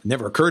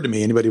never occurred to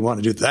me anybody would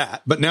want to do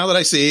that. But now that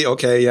I see,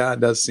 okay, it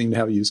does seem to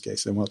have a use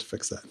case, and we'll have to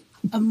fix that.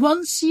 And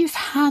once you've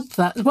had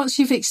that, once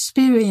you've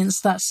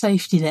experienced that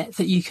safety net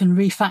that you can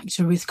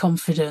refactor with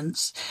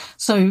confidence,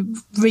 so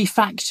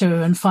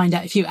refactor and find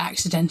out if you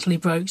accidentally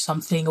broke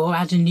something, or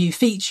add a new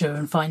feature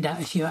and find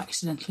out if you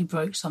accidentally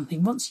broke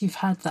something. Once you've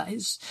had that,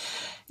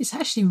 it's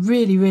actually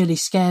really, really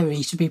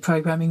scary to be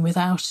programming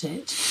without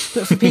it.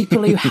 But for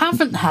people who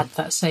haven't had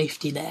that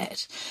safety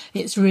net,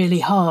 it's really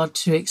hard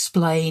to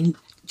explain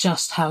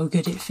just how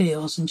good it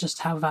feels and just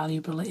how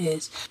valuable it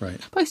is, right?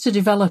 Both to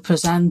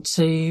developers and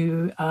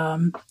to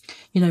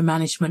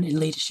management and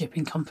leadership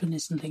in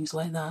companies and things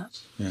like that.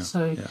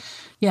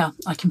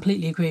 I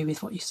completely agree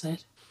with what you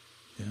said.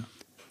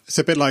 It's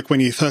a bit like when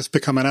you first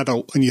become an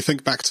adult and you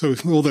think back to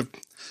all the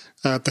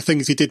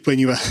things you did when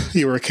you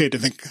were a kid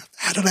and think,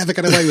 how did I ever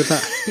get away with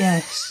that?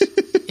 Yes.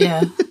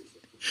 Yeah.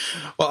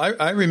 Well,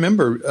 I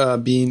remember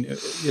being,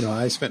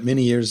 I spent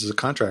many years as a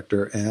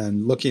contractor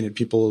and looking at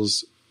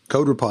people's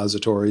code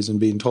repositories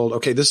and being told,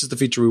 okay, this is the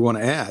feature we want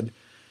to add,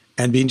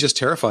 and being just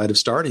terrified of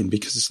starting,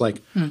 because it's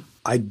like,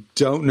 I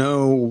don't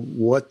know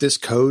what this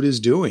code is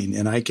doing,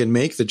 and I can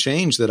make the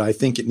change that I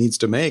think it needs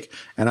to make,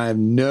 and I have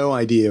no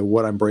idea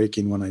what I'm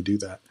breaking when I do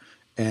that.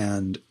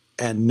 And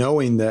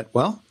knowing that,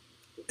 well,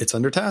 it's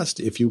under test.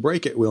 If you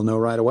break it, we'll know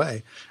right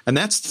away. And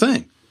that's the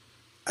thing.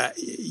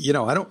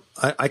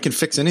 I can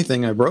fix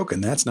anything I've broken.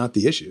 That's not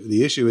the issue.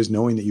 The issue is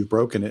knowing that you've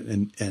broken it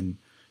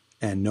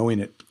and knowing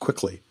it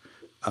quickly.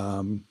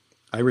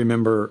 I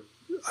remember,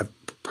 I've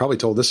probably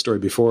told this story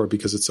before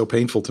because it's so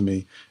painful to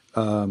me.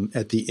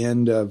 At the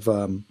end of,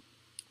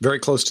 very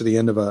close to the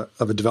end of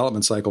a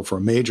development cycle for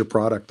a major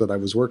product that I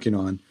was working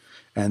on,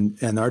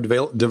 and our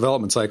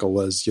development cycle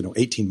was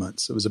 18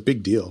 months. It was a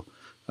big deal.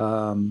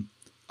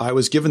 I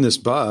was given this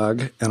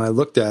bug, and I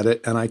looked at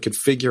it, and I could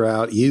figure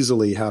out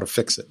easily how to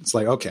fix it. It's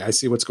like, okay, I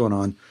see what's going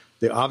on.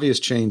 The obvious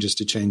change is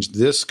to change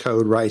this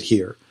code right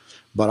here,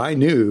 but I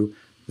knew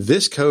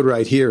this code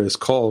right here is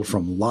called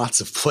from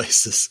lots of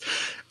places,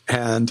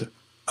 and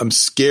I'm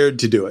scared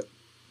to do it.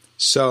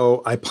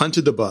 So I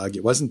punted the bug.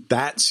 It wasn't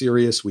that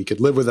serious. We could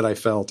live with it, I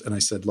felt. And I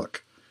said,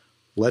 look,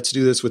 let's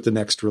do this with the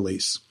next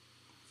release.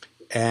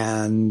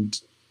 And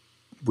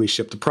we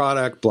shipped the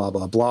product, blah,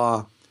 blah,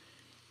 blah.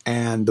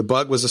 And the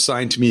bug was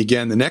assigned to me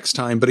again the next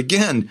time. But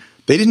again,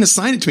 they didn't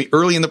assign it to me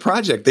early in the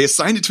project. They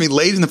assigned it to me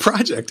late in the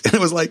project. And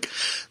it was like,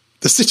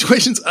 the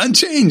situation's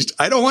unchanged.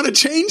 I don't want to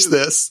change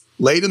this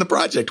late in the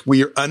project.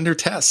 We are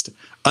undertested.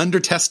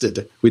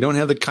 We don't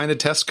have the kind of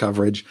test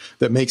coverage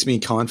that makes me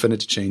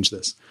confident to change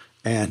this.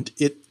 And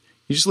you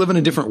just live in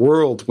a different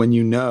world when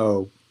you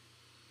know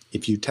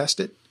if you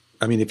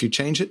if you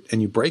change it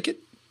and you break it,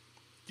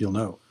 you'll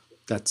know.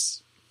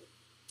 That's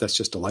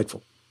just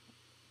delightful.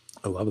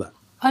 I love that.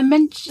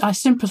 I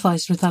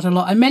sympathise with that a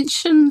lot. I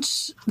mentioned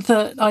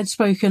that I'd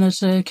spoken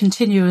at a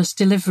continuous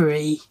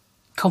delivery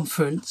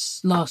conference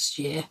last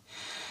year,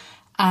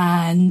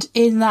 and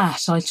in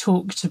that I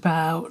talked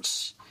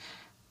about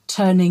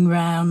turning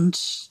round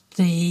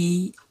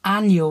the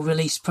annual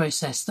release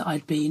process that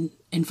I'd been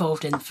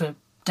involved in for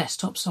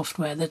desktop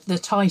software. The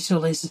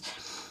title is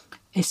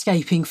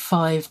Escaping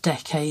 5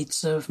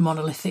 Decades of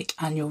Monolithic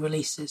Annual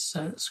Releases,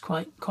 so it's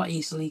quite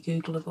easily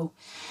Googleable.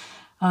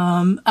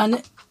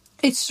 And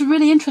it's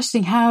really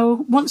interesting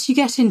how once you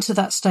get into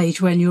that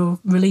stage when your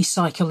release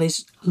cycle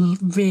is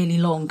really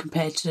long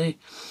compared to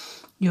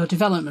your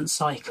development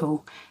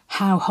cycle,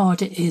 how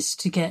hard it is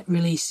to get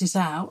releases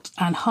out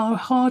and how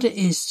hard it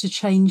is to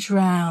change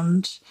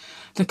around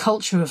the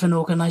culture of an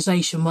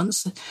organisation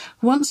once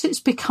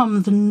it's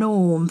become the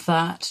norm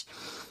that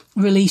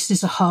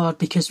releases are hard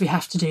because we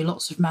have to do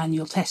lots of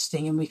manual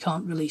testing and we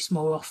can't release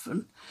more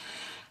often.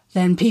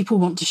 Then people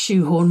want to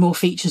shoehorn more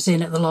features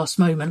in at the last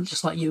moment,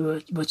 just like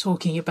you were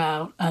talking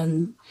about,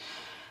 and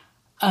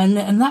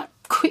that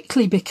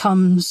quickly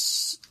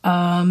becomes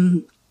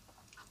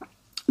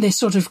this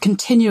sort of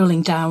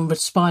continuing downward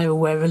spiral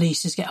where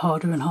releases get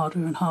harder and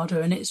harder and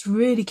harder, and it's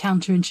really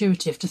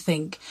counterintuitive to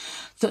think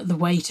that the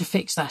way to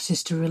fix that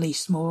is to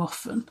release more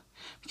often,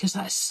 because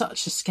that's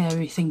such a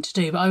scary thing to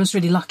do. But I was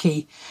really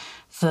lucky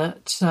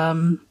that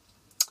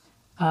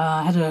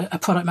I had a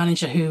product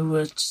manager who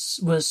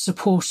was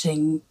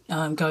supporting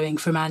going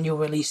from annual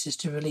releases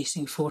to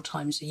releasing 4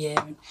 times a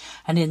year.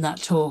 And in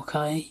that talk,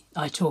 I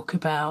talk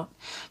about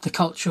the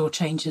cultural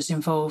changes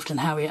involved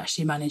and how we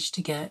actually managed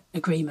to get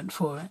agreement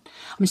for it.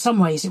 I mean, in some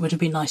ways, it would have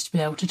been nice to be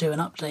able to do an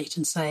update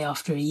and say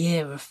after a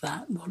year of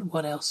that,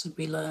 what else had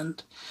we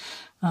learned?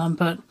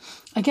 But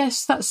I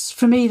guess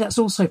for me, that's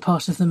also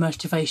part of the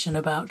motivation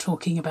about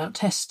talking about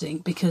testing,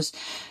 because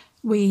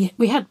we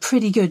had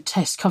pretty good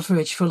test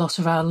coverage for a lot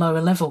of our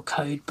lower level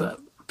code, but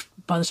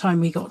by the time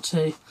we got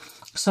to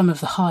some of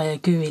the higher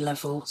GUI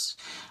levels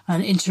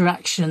and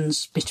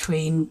interactions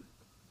between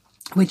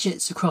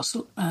widgets across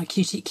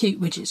Qt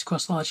widgets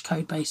across large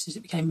code bases,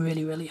 it became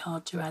really, really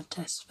hard to add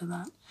tests for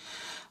that.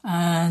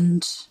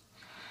 And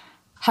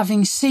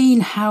having seen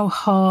how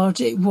hard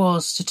it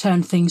was to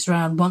turn things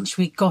around once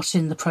we got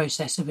in the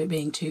process of it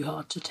being too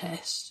hard to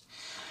test,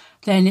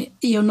 then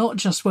you're not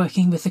just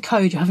working with the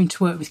code, you're having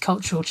to work with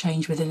cultural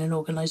change within an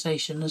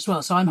organisation as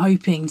well. So I'm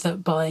hoping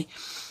that by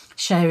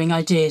sharing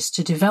ideas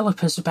to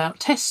developers about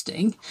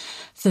testing,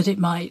 that it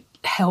might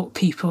help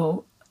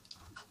people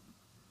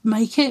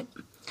make it.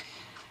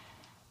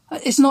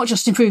 It's not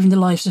just improving the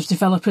lives of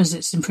developers,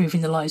 it's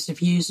improving the lives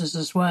of users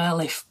as well.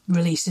 If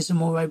releases are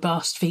more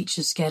robust,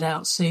 features get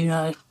out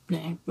sooner,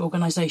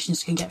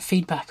 organisations can get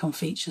feedback on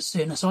features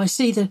sooner. So I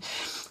see that,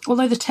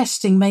 although the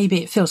testing,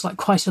 maybe it feels like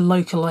quite a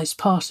localised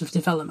part of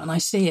development, I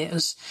see it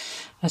as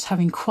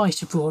having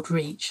quite a broad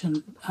reach.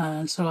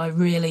 And so I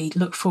really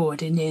look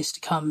forward in years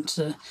to come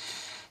to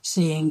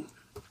seeing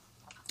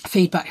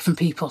feedback from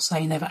people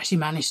saying they've actually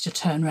managed to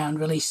turn around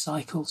release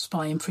cycles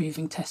by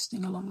improving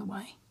testing along the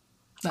way.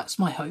 That's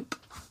my hope.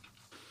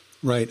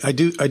 Right. I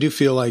do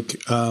feel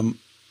like,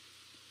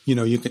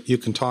 you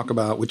can talk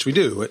about, which we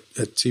do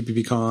at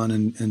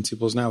CPPCon and C++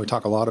 Now, we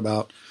talk a lot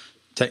about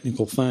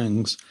technical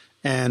things,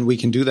 and we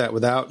can do that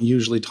without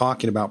usually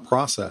talking about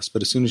process.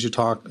 But as soon as you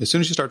start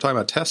talking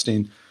about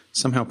testing,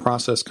 somehow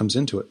process comes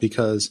into it,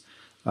 because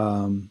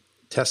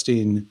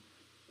testing,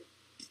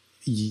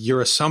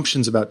 your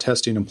assumptions about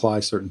testing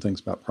imply certain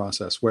things about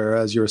process,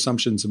 whereas your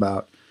assumptions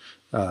about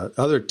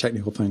other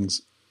technical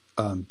things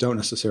don't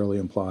necessarily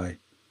imply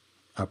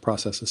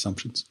process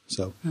assumptions.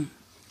 So,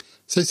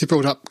 since you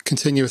brought up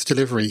continuous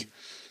delivery,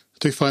 I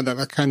do find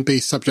that can be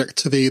subject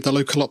to the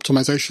local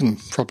optimization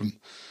problem,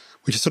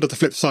 which is sort of the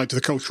flip side to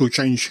the cultural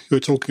change you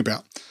were talking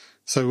about.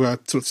 So,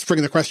 sort of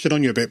springing the question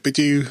on you a bit, but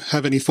do you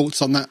have any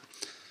thoughts on that?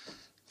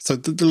 So,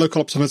 the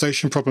local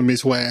optimization problem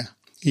is where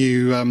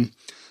you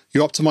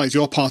optimize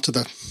your part of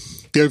the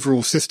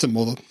overall system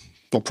or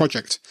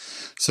project.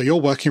 So, you're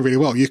working really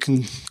well. You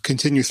can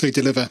continuously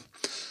deliver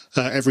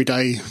every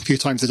day, a few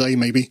times a day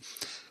maybe,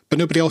 but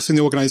nobody else in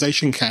the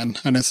organisation can,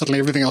 and then suddenly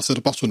everything else is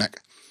a bottleneck.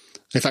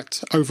 In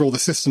fact, overall the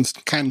systems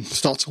can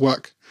start to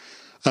work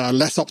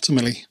less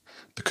optimally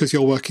because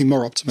you're working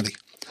more optimally,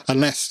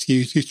 unless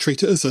you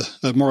treat it as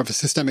a more of a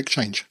systemic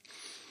change.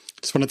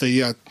 It's one of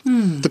the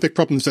big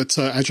problems that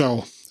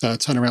agile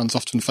turnarounds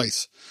often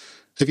face.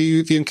 Have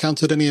you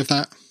encountered any of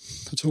that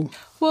at all?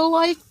 Well,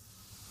 I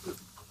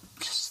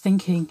just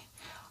thinking,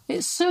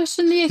 it's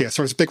certainly it's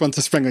a big one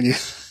to spring on you.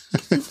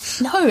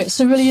 No,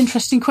 it's a really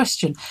interesting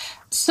question.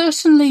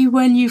 Certainly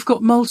when you've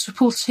got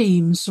multiple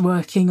teams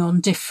working on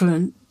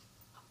different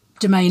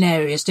domain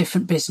areas,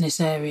 different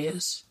business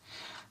areas,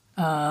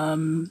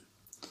 there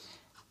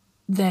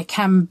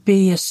can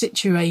be a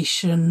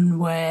situation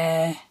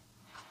where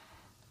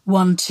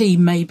one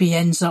team maybe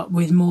ends up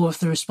with more of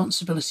the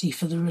responsibility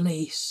for the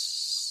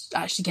release,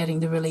 actually getting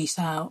the release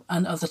out,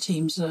 and other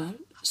teams are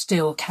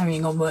still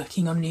carrying on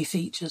working on new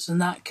features, and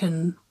that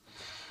can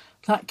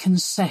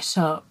set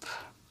up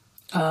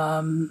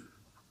kind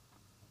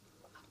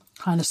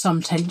of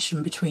some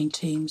tension between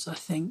teams, I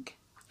think.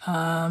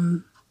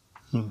 I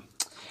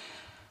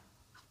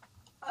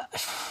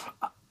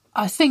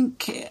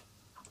think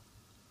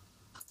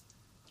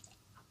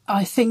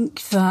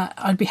that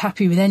I'd be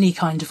happy with any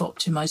kind of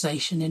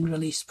optimization in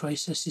release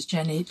processes.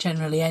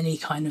 Generally, any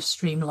kind of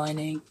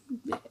streamlining,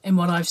 in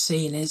what I've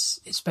seen,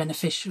 is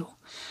beneficial.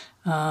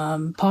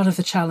 Part of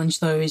the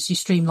challenge, though, is you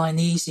streamline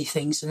the easy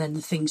things, and then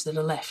the things that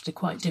are left are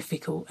quite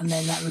difficult, and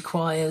then that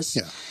requires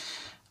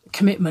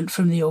commitment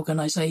from the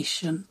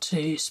organisation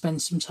to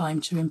spend some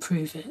time to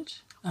improve it.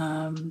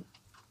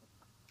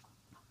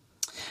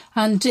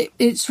 And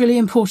it's really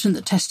important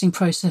that testing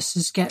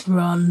processes get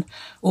run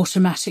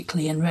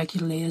automatically and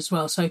regularly as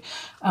well. So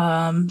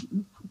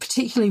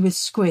particularly with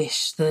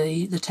Squish,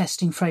 the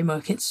testing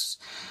framework, it's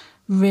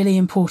really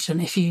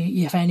important if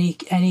you have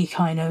any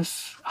kind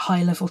of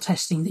high-level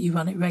testing that you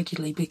run it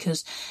regularly,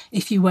 because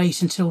if you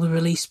wait until the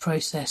release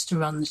process to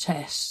run the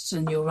tests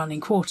and you're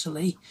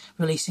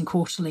releasing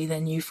quarterly,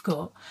 then you've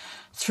got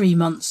 3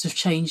 months of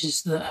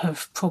changes that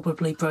have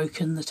probably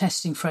broken the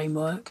testing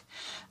framework.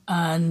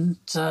 And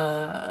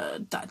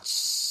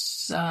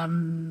that's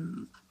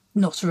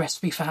not a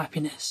recipe for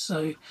happiness.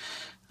 So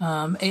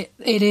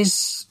it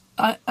is,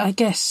 I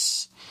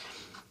guess,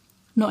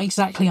 not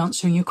exactly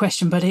answering your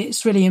question, but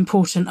it's really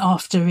important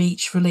after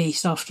each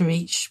release, after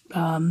each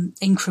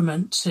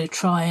increment, to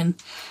try and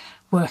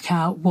work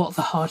out what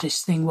the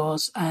hardest thing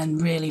was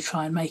and really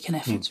try and make an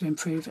effort to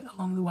improve it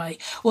along the way.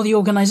 Or the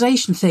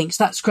organisation thinks,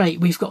 that's great,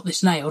 we've got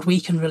this nailed,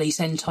 we can release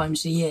N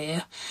times a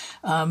year,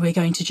 we're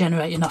going to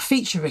generate enough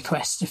feature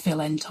requests to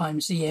fill N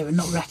times a year, and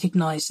not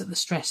recognise that the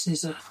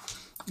stresses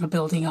are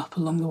building up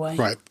along the way.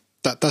 Right,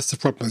 that's the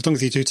problem. As long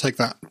as you do take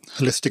that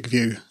holistic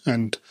view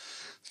and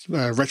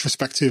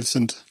retrospectives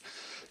and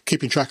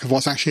keeping track of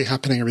what's actually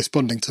happening and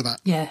responding to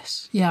that.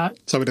 Yes, yeah.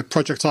 So with a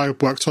project I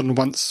worked on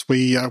once,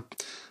 we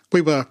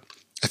were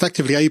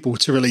effectively able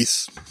to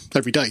release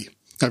every day.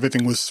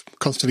 Everything was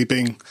constantly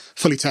being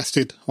fully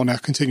tested on our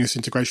continuous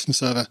integration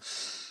server.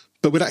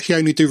 But we'd actually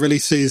only do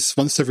releases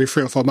once every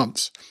 3 or 4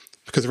 months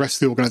because the rest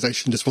of the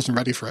organisation just wasn't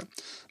ready for it.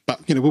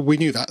 But, we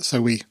knew that,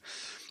 so it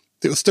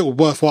was still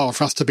worthwhile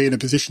for us to be in a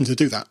position to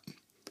do that.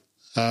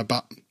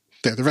 But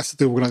the rest of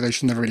the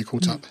organisation never really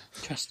caught up.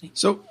 Interesting.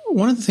 So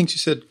one of the things you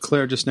said,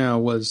 Claire, just now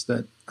was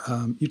that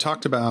you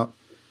talked about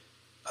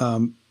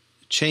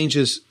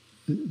changes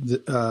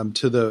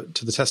to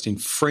the testing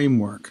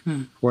framework,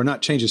 or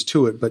not changes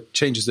to it, but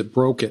changes that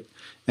broke it.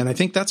 And I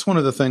think that's one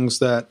of the things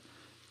that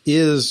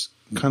is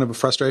kind of a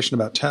frustration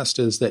about tests,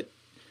 is that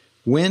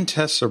when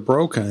tests are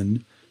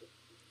broken,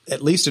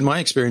 at least in my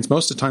experience,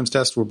 most of the times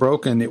tests were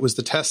broken, it was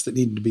the test that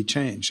needed to be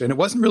changed. And it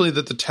wasn't really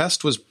that the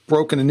test was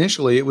broken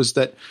initially, it was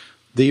that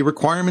the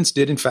requirements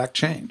did in fact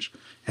change.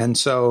 And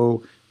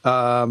so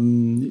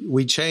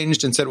we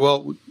changed and said,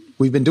 well,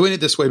 we've been doing it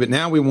this way, but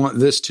now we want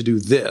this to do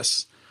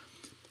this.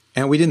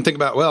 And we didn't think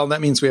about, well,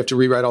 that means we have to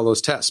rewrite all those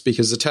tests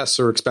because the tests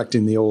are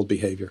expecting the old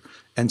behavior.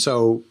 And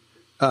so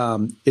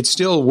it's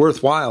still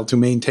worthwhile to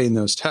maintain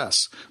those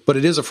tests. But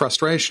it is a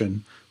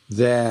frustration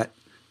that,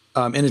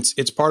 and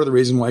it's part of the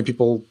reason why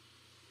people,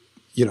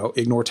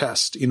 ignore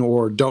tests,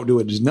 or don't do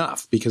it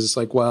enough, because it's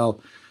like, well,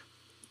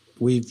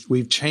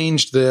 we've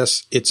changed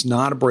this. It's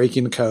not a break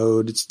in the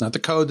code. It's not the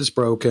code that's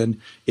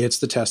broken. It's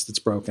the test that's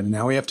broken. And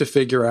now we have to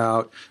figure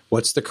out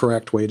what's the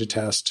correct way to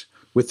test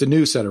with the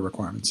new set of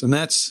requirements. And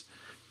that's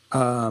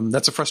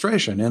a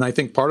frustration. And I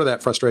think part of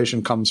that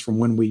frustration comes from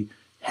when we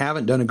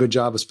haven't done a good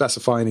job of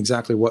specifying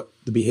exactly what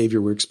the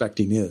behavior we're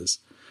expecting is.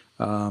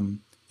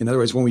 In other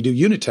words, when we do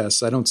unit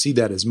tests, I don't see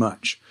that as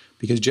much,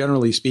 because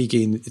generally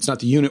speaking, it's not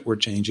the unit we're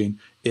changing.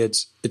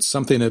 It's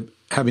something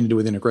having to do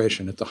with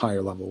integration at the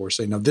higher level. We're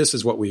saying, now this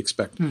is what we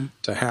expect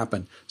to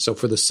happen. So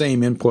for the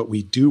same input,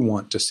 we do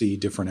want to see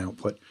different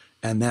output.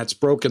 And that's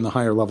broken the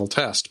higher level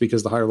test,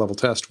 because the higher level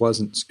test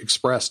wasn't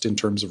expressed in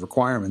terms of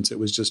requirements. It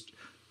was just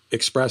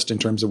expressed in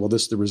terms of, well,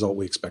 this is the result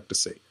we expect to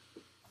see.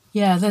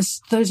 Yeah,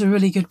 those are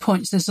really good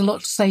points. There's a lot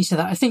to say to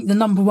that. I think the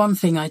number one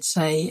thing I'd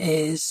say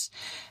is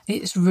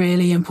it's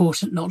really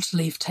important not to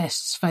leave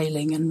tests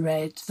failing and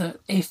red, that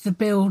if the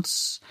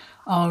builds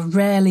are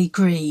rarely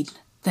green,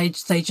 they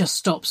just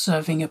stop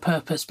serving a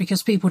purpose,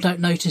 because people don't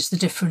notice the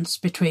difference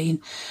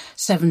between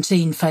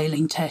 17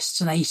 failing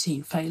tests and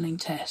 18 failing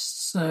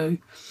tests. So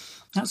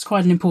that's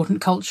quite an important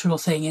cultural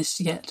thing, is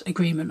to get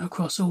agreement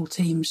across all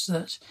teams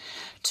that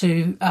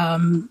to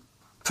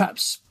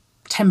perhaps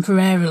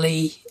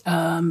temporarily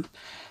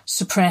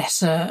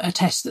suppress a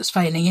test that's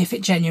failing if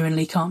it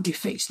genuinely can't be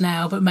fixed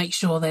now, but make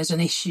sure there's an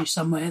issue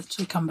somewhere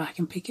to come back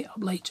and pick it up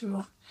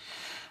later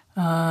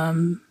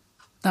on.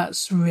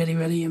 That's really,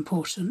 really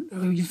important.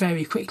 You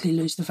very quickly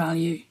lose the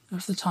value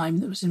of the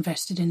time that was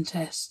invested in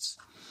tests.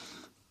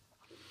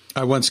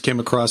 I once came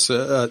across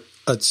a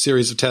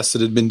series of tests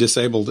that had been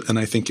disabled, and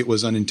I think it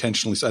was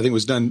unintentionally. I think it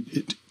was done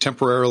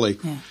temporarily.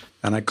 Yeah.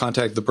 And I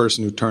contacted the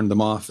person who turned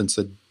them off and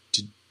said,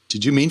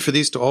 did you mean for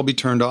these to all be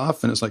turned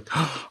off? And it's like,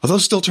 are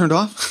those still turned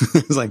off?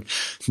 It's like,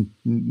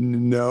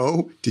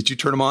 no. Did you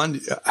turn them on?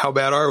 How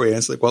bad are we? And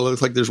it's like, well, it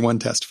looks like there's one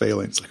test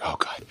failing. It's like, oh,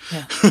 God.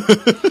 Yeah.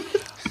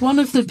 One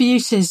of the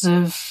beauties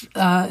of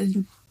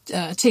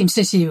Team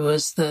City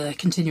was the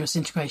continuous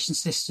integration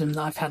system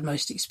that I've had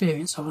most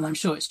experience of, and I'm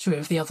sure it's true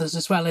of the others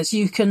as well, as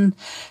you can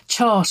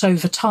chart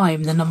over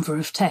time the number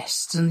of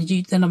tests and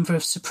the number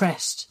of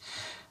suppressed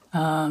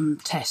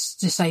tests,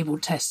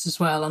 disabled tests as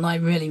well. And I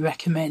really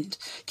recommend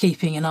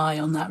keeping an eye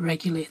on that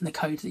regularly in the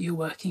code that you're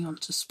working on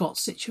to spot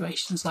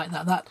situations like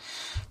that. That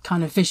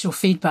kind of visual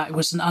feedback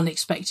was an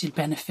unexpected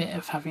benefit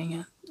of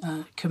having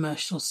a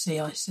commercial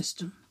CI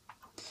system.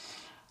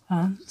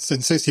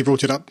 Since you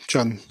brought it up,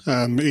 John,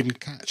 in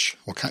Catch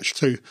or Catch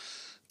 2,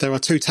 there are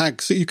 2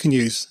 tags that you can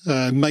use,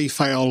 may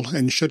fail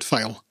and should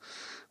fail,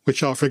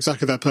 which are for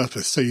exactly that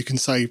purpose. So you can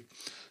say,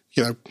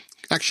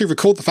 actually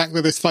record the fact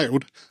that this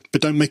failed,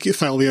 but don't make it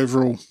fail the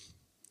overall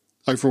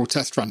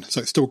test run.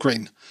 So it's still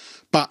green,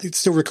 but it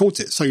still records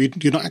it. So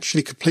you're not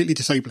actually completely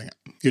disabling it.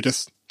 You're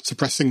just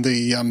suppressing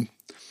the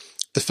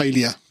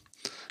failure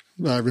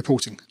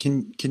reporting.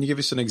 Can you give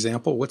us an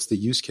example? What's the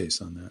use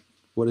case on that?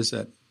 What is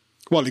that?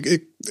 Well,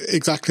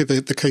 exactly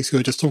the case we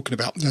were just talking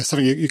about.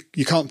 Something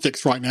you can't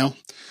fix right now,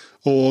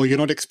 or you're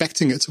not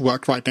expecting it to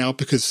work right now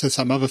because there's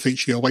some other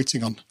feature you're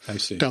waiting on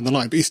down the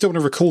line. But you still want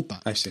to record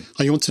that. I see.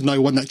 And you want to know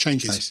when that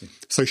changes. I see.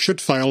 So should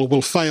fail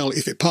will fail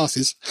if it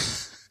passes,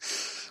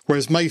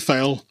 whereas may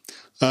fail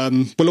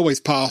will always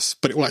pass,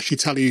 but it will actually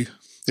tell you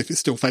if it's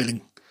still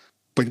failing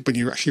when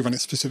you actually run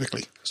it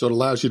specifically. So it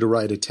allows you to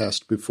write a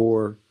test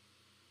before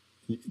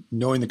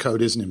knowing the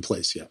code isn't in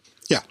place yet.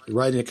 Yeah. You're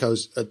writing a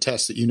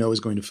test that you know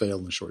is going to fail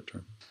in the short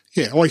term.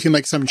 Yeah, or you can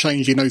make some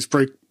change, it's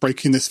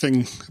breaking this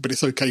thing, but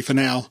it's okay for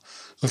now,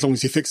 as long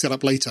as you fix it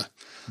up later.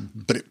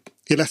 Mm-hmm. But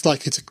you're less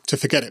likely to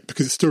forget it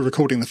because it's still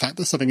recording the fact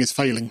that something is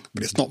failing,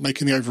 but it's not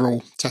making the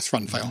overall test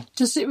run fail.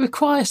 Does it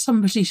require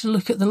somebody to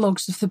look at the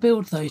logs of the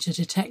build, though, to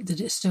detect that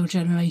it's still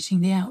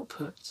generating the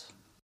output?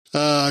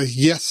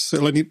 Yes,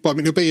 it'll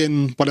be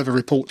in whatever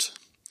report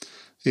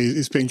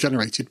is being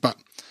generated, but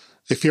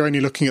if you're only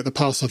looking at the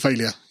pass or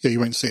failure, you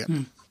won't see it.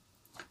 Mm.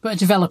 But a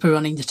developer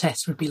running the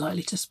test would be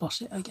likely to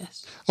spot it, I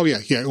guess. Oh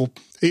yeah. Or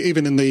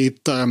even in the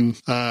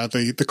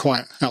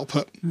quiet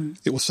output,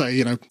 it will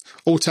say,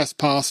 all tests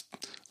passed,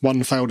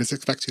 1 failed as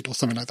expected, or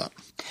something like that.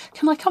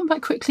 Can I come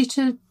back quickly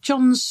to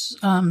John's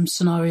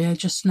scenario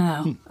just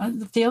now?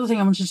 The other thing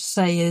I wanted to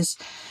say is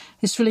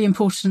it's really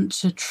important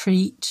to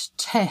treat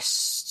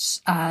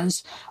tests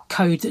as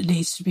code that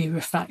needs to be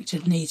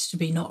refactored, needs to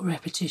be not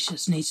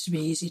repetitious, needs to be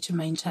easy to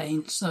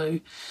maintain.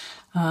 So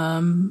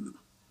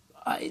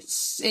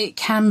it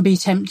can be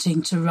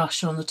tempting to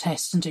rush on the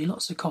test and do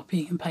lots of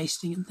copying and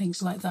pasting and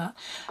things like that.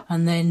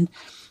 And then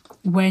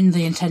when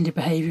the intended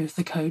behaviour of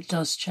the code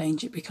does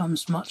change, it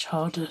becomes much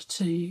harder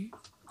to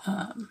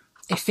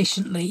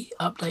efficiently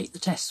update the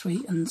test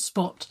suite and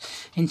spot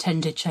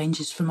intended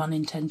changes from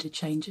unintended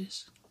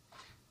changes.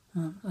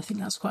 I think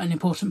that's quite an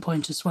important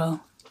point as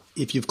well.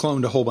 If you've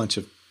cloned a whole bunch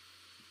of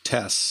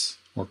tests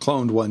or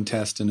cloned one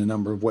test in a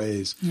number of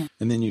ways,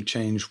 and then you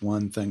change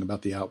one thing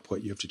about the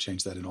output, you have to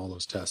change that in all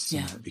those tests,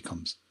 and it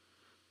becomes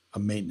a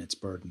maintenance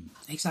burden.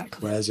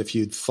 Exactly. Whereas if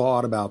you'd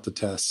thought about the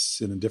tests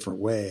in a different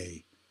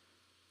way,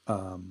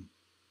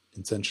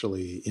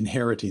 essentially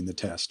inheriting the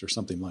test or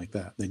something like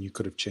that, then you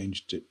could have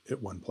changed it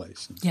at one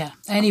place.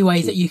 Any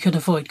way that you could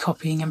avoid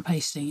copying and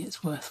pasting,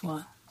 it's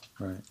worthwhile.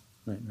 Right.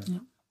 Yeah.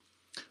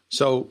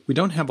 So we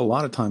don't have a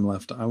lot of time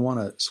left. I want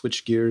to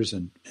switch gears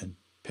and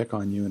pick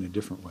on you in a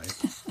different way.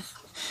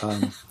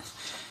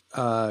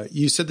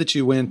 You said that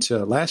you went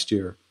last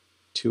year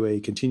to a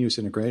continuous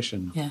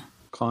integration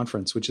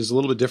conference, which is a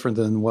little bit different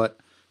than what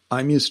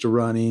I'm used to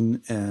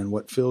running and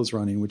what Phil's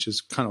running, which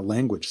is kind of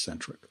language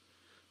centric.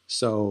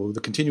 So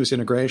the continuous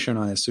integration,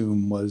 I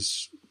assume,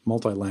 was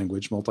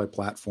multi-language,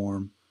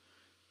 multi-platform.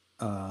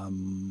 How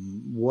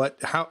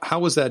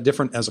was that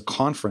different as a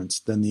conference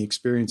than the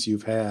experience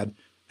you've had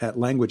at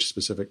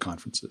language-specific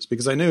conferences?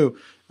 Because I knew,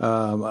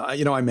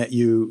 I met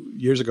you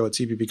years ago at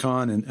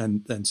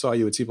CPPCon and saw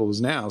you at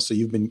CPLs Now. So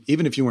you've been,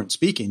 even if you weren't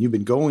speaking, you've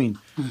been going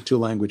to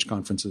language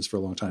conferences for a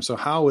long time. So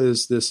how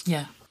is this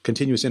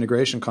continuous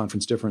integration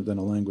conference different than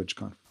a language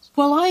conference?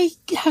 Well, I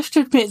have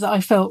to admit that I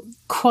felt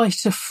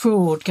quite a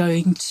fraud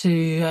going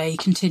to a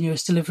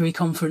continuous delivery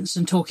conference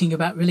and talking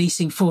about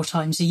releasing 4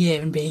 times a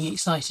year and being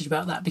excited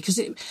about that, because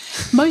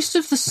most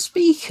of the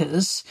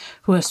speakers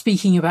were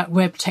speaking about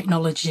web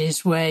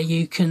technologies where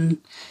you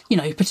can,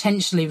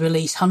 potentially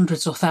release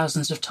hundreds or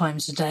thousands of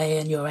times a day,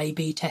 and you're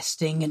A/B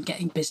testing and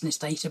getting business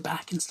data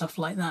back and stuff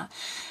like that.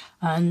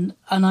 And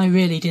I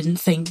really didn't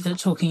think that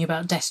talking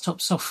about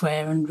desktop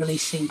software and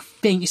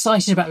being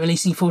excited about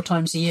releasing 4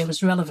 times a year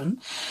was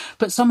relevant.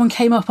 But someone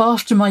came up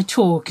after my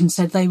talk and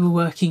said they were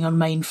working on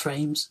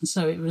mainframes. And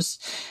so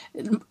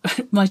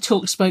my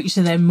talk spoke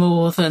to them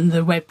more than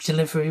the web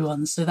delivery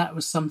one. So that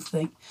was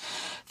something.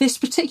 This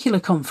particular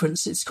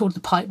conference, it's called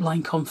the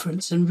Pipeline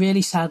Conference, and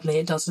really sadly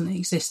it doesn't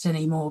exist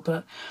anymore.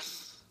 But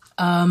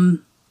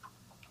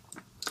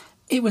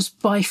it was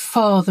by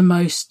far the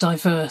most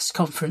diverse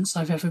conference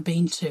I've ever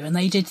been to. And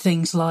they did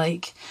things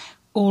like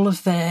all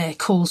of their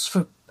calls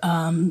for,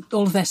 all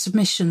of their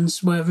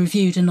submissions were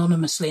reviewed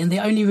anonymously. And the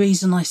only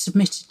reason I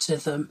submitted to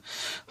them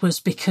was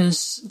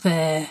because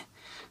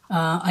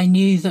I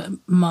knew that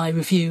my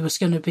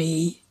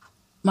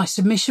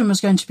submission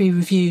was going to be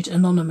reviewed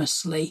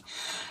anonymously.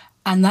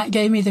 And that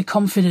gave me the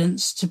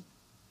confidence to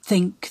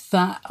think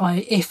that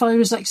if I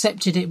was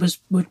accepted, it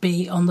would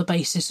be on the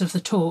basis of the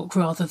talk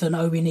rather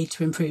than, we need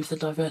to improve the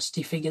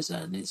diversity figures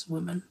and it's a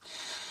woman.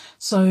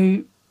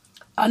 So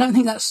I don't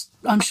think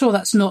I'm sure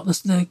that's not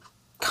the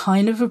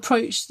kind of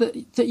approach that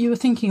you were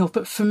thinking of.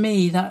 But for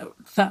me,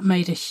 that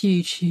made a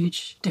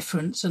huge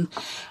difference. And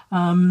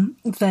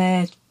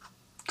their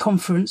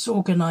conference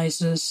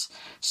organisers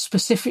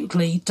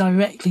specifically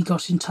directly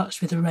got in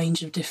touch with a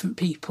range of different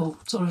people,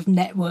 sort of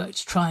networked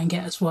to try and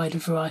get as wide a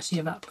variety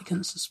of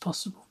applicants as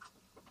possible.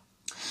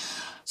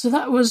 So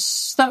that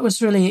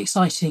was really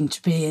exciting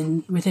to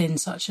be within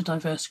such a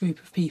diverse group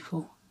of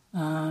people.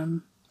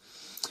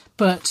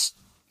 But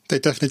they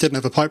definitely didn't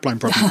have a pipeline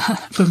problem.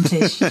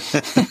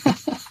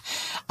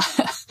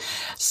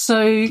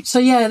 So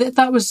yeah,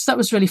 that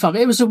was really fun.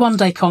 It was a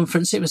one-day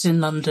conference. It was in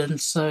London,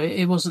 so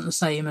it wasn't the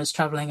same as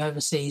travelling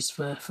overseas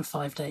for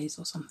 5 days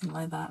or something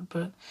like that.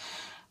 But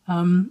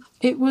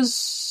it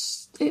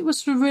was a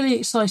really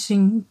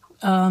exciting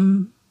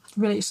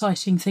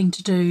thing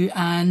to do,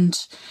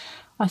 and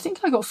I think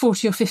I got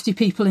 40 or 50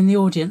 people in the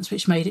audience,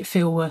 which made it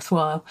feel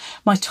worthwhile.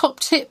 My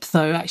top tip,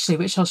 though, actually,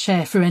 which I'll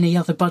share for any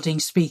other budding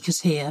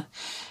speakers here,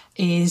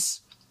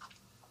 is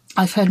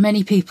I've heard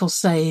many people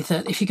say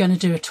that if you're going to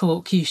do a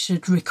talk, you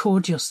should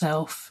record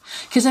yourself,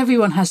 because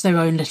everyone has their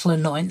own little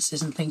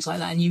annoyances and things like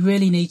that. And you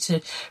really need to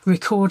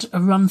record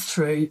a run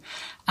through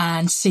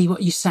and see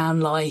what you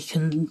sound like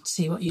and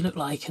see what you look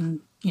like and,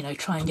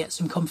 try and get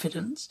some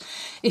confidence.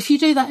 If you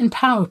do that in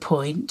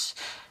PowerPoint,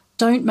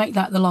 don't make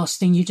that the last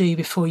thing you do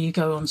before you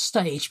go on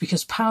stage,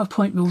 because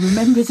PowerPoint will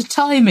remember the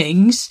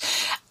timings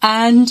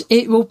and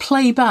it will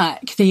play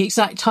back the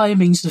exact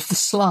timings of the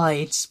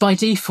slides by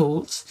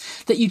default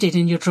that you did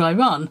in your dry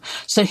run.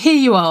 So here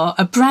you are,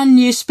 a brand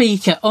new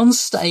speaker on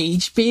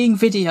stage being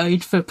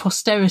videoed for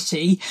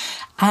posterity,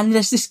 and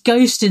there's this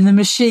ghost in the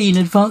machine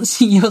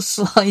advancing your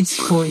slides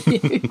for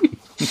you.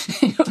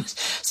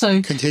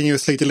 So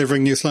continuously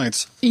delivering new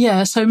slides.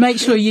 Yeah, so make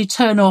sure you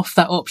turn off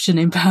that option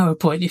in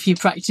PowerPoint if you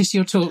practice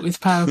your talk with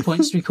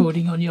PowerPoint's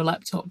recording on your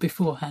laptop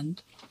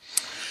beforehand.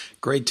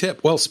 Great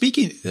tip. Well,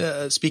 speaking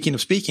of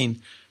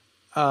speaking,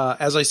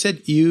 as I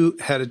said, you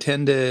had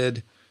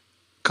attended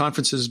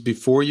conferences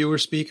before you were a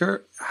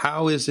speaker.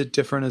 How is it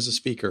different as a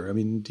speaker? I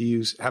mean, do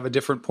you have a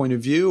different point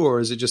of view, or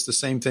is it just the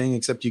same thing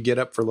except you get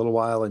up for a little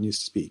while and you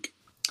speak?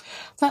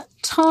 That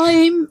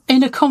time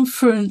in a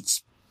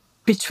conference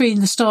between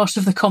the start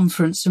of the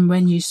conference and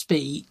when you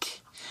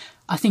speak,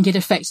 I think it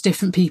affects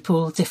different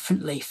people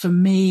differently. For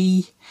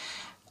me,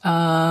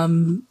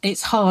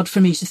 it's hard for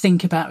me to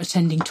think about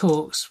attending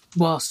talks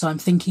whilst I'm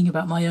thinking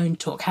about my own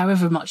talk,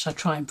 however much I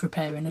try and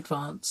prepare in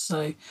advance.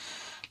 So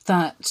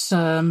that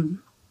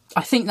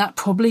I think that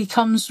probably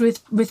comes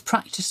with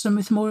practice and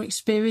with more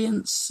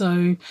experience.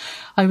 So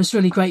I was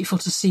really grateful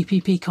to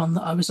CPPCon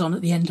that I was on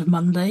at the end of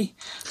Monday.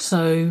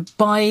 So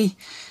by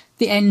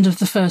the end of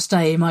the first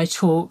day, my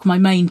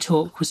main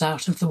talk was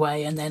out of the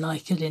way, and then I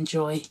could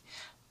enjoy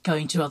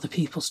going to other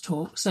people's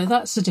talks. So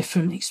that's a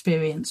different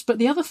experience. But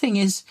the other thing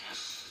is,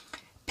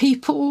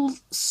 people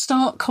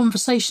start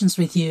conversations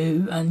with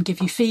you and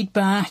give you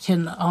feedback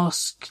and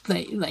ask.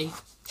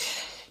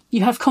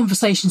 You have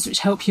conversations which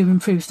help you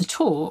improve the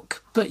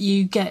talk, but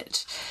you're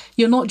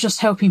not just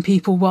helping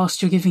people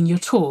whilst you're giving your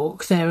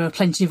talk. There are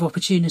plenty of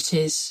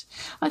opportunities.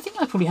 I think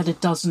I probably had a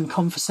dozen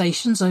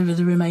conversations over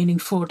the remaining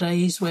 4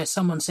 days where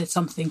someone said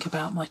something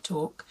about my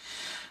talk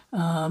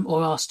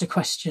or asked a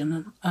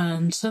question.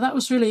 And so that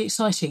was really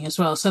exciting as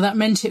well. So that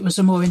meant it was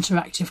a more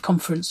interactive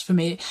conference for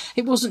me.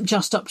 It wasn't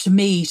just up to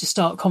me to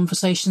start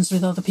conversations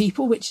with other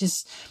people, which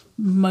is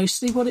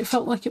mostly what it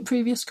felt like at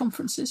previous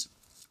conferences.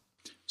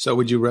 So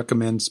would you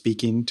recommend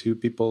speaking to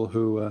people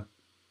who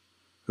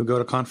go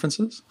to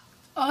conferences?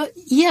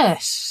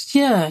 Yes,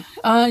 yeah.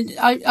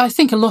 I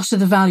think a lot of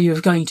the value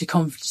of going to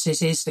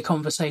conferences is the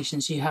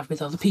conversations you have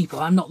with other people.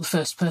 I'm not the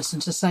first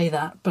person to say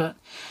that, but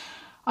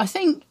I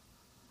think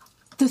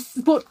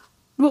what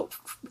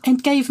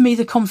gave me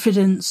the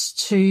confidence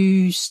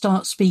to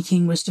start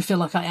speaking was to feel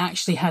like I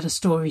actually had a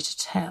story to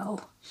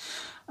tell.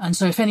 And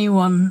so if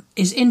anyone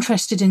is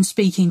interested in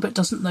speaking but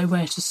doesn't know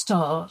where to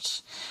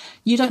start,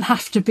 you don't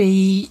have to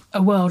be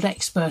a world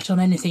expert on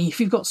anything. If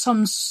you've got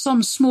some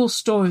small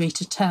story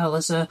to tell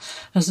as a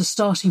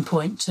starting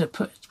point to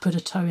put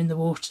a toe in the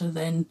water,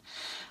 then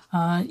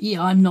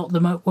I'm not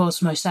the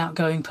world's most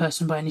outgoing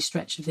person by any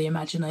stretch of the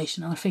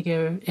imagination. And I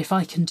figure if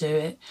I can do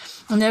it,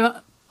 and there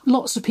are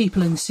lots of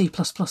people in the C++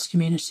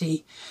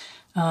 community,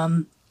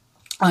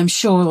 I'm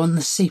sure on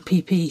the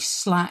CPP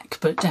Slack,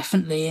 but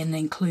definitely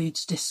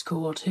includes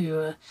Discord, who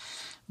are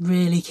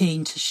really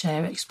keen to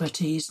share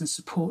expertise and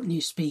support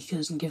new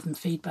speakers and give them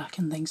feedback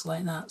and things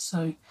like that.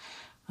 So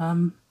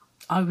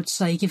I would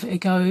say give it a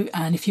go.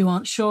 And if you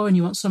aren't sure and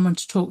you want someone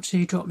to talk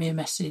to, drop me a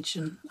message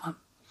and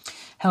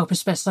help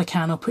as best I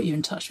can. I'll put you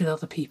in touch with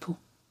other people.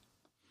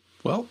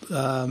 Well,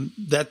 I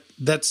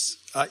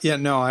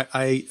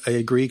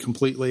agree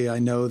completely. I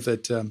know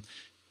that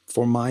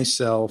for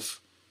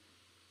myself,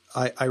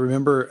 I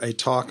remember a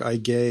talk I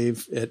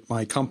gave at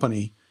my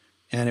company,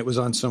 and it was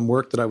on some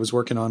work that I was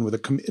working on with a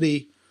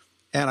committee.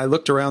 And I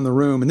looked around the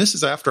room, and this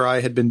is after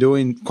I had been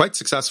doing quite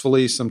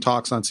successfully some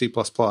talks on C++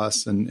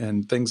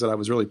 and things that I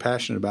was really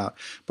passionate about.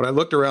 But I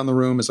looked around the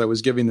room as I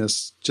was giving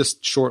this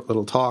just short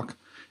little talk,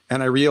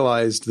 and I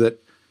realized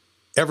that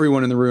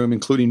everyone in the room,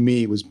 including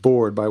me, was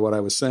bored by what I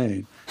was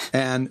saying.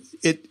 And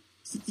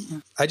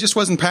I just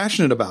wasn't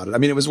passionate about it. I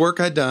mean, it was work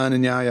I'd done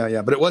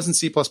and but it wasn't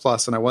C++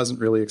 and I wasn't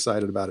really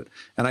excited about it.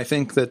 And I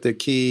think that the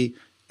key,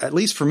 at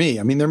least for me,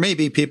 I mean, there may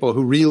be people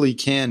who really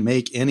can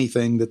make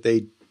anything that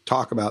they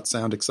talk about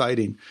sound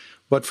exciting.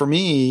 But for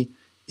me,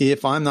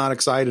 if I'm not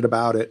excited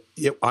about it,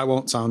 I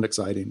won't sound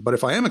exciting. But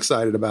if I am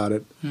excited about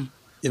it,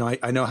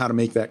 I know how to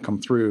make that come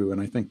through.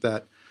 And I think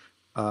that,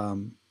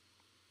 so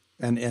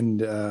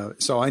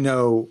I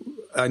know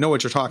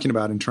what you're talking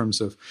about in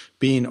terms of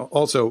being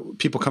also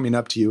people coming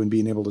up to you and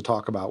being able to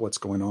talk about what's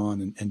going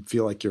on and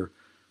feel like you're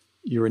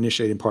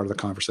initiating part of the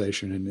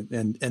conversation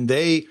and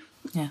they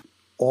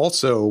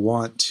also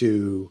want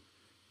to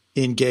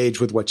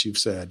engage with what you've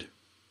said.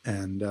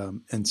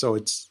 And so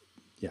it's,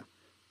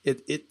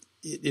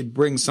 it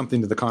brings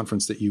something to the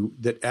conference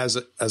that as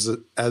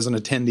an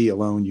attendee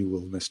alone, you will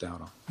have missed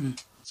out on.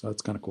 So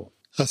it's kind of cool.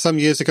 Some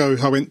years ago,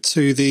 I went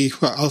to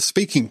I was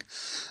speaking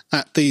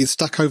at the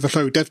Stack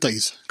Overflow Dev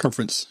Days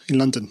conference in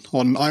London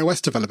on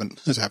iOS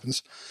development, as it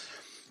happens.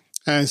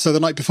 And so the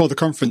night before the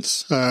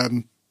conference,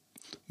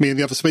 me and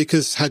the other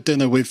speakers had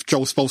dinner with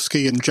Joel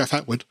Spolsky and Jeff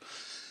Atwood.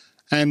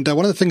 And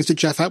one of the things that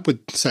Jeff Atwood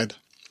said,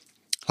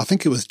 I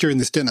think it was during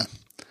this dinner,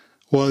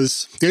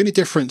 was the only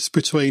difference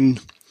between,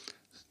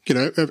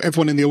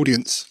 everyone in the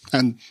audience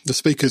and the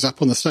speakers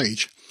up on the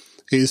stage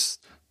is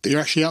that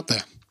you're actually out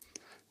there.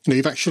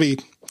 You've actually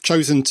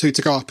chosen to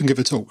go up and give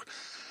a talk.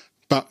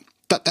 But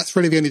that's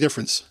really the only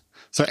difference.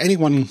 So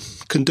anyone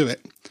can do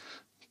it,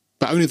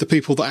 but only the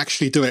people that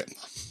actually do it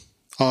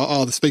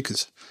are the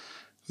speakers.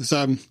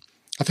 I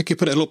think he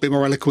put it a little bit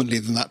more eloquently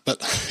than that, but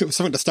it was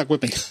something that stuck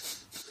with me.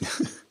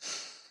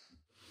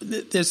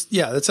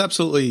 That's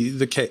absolutely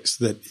the case,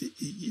 that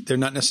they're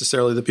not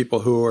necessarily the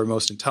people who are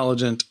most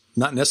intelligent,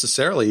 not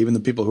necessarily even the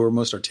people who are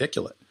most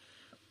articulate,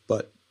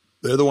 but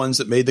they're the ones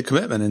that made the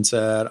commitment and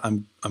said,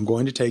 I'm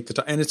going to take the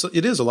time. And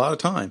it is a lot of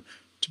time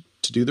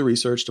to do the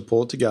research, to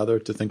pull it together,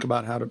 to think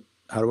about how to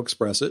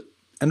express it,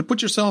 and to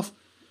put yourself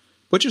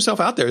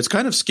out there. It's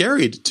kind of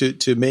scary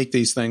to make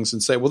these things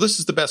and say, well, this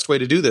is the best way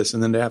to do this.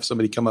 And then to have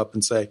somebody come up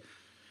and say,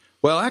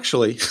 well,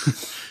 actually,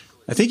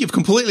 I think you've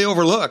completely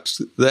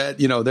overlooked that,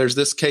 there's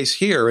this case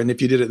here. And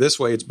if you did it this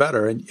way, it's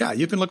better. And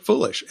you can look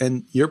foolish,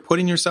 and you're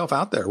putting yourself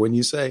out there when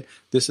you say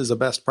this is a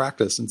best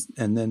practice.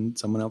 And then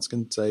someone else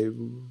can say,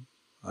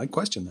 I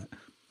question that.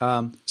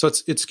 So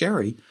it's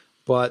scary,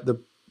 but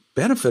the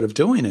benefit of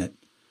doing it,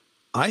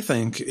 I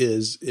think,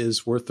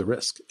 is worth the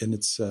risk. And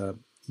it's,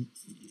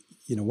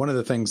 one of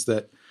the things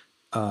that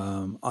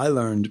I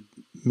learned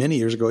many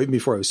years ago, even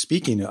before I was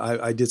speaking,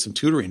 I did some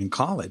tutoring in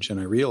college, and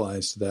I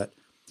realized that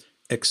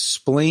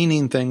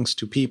explaining things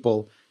to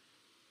people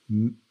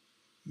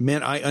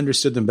meant I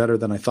understood them better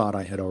than I thought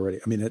I had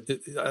already. I mean,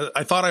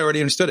 I thought I already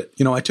understood it.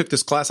 I took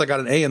this class, I got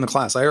an A in the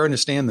class. I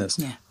understand this.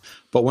 Yeah.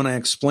 But when I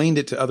explained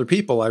it to other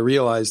people, I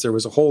realized there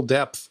was a whole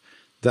depth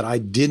that I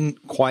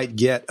didn't quite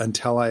get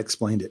until I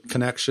explained it.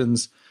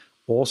 Connections,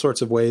 all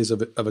sorts of ways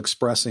of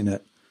expressing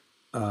it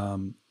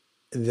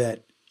that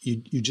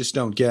you just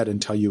don't get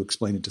until you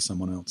explain it to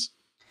someone else.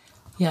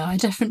 Yeah, I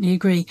definitely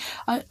agree.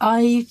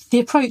 The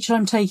approach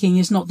I'm taking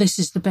is not this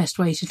is the best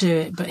way to do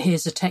it, but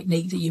here's a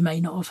technique that you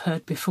may not have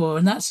heard before.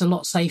 And that's a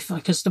lot safer,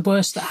 because the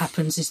worst that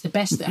happens is the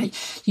best.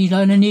 That you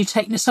learn a new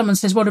technique. Someone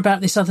says, what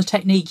about this other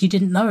technique you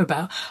didn't know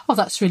about? Oh,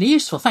 that's really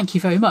useful. Thank you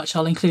very much.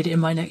 I'll include it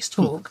in my next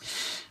talk.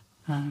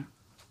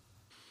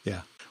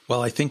 Yeah.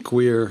 Well, I think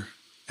we're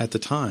at the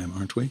time,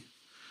 aren't we?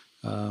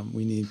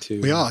 We need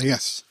to. We are,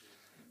 yes.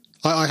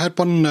 I had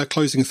one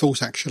closing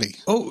thought, actually.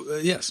 Oh,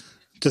 yes.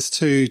 Just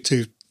to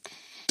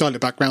dial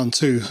it back round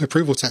to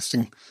approval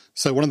testing.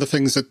 So one of the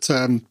things that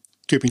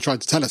you've been trying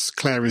to tell us,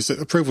 Claire, is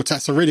that approval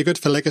tests are really good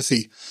for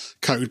legacy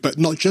code, but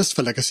not just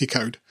for legacy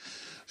code.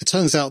 It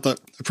turns out that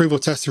approval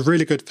tests are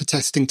really good for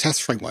testing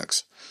test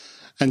frameworks.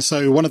 And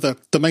so one of the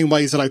main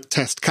ways that I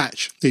test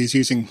Catch is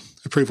using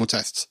approval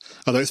tests,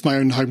 although it's my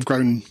own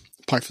homegrown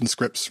Python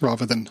scripts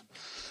rather than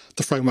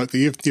the framework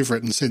that you've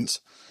written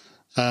since.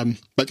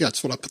 But yeah, I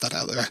just want to put that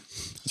out there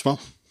as well.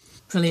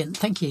 Brilliant.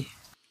 Thank you.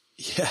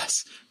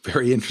 Yes,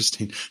 very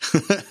interesting.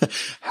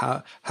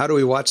 How do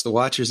we watch the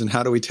watchers and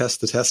how do we test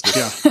the testers?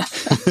 Yeah,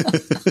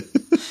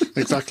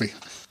 exactly.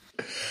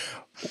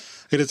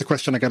 It is a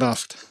question I get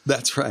asked.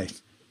 That's right.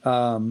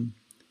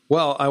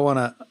 Well, I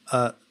want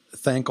to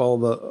thank all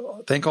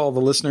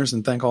the listeners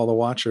and thank all the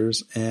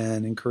watchers,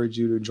 and encourage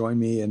you to join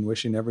me in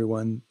wishing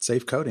everyone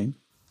safe coding.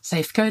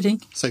 Safe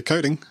coding. Safe coding.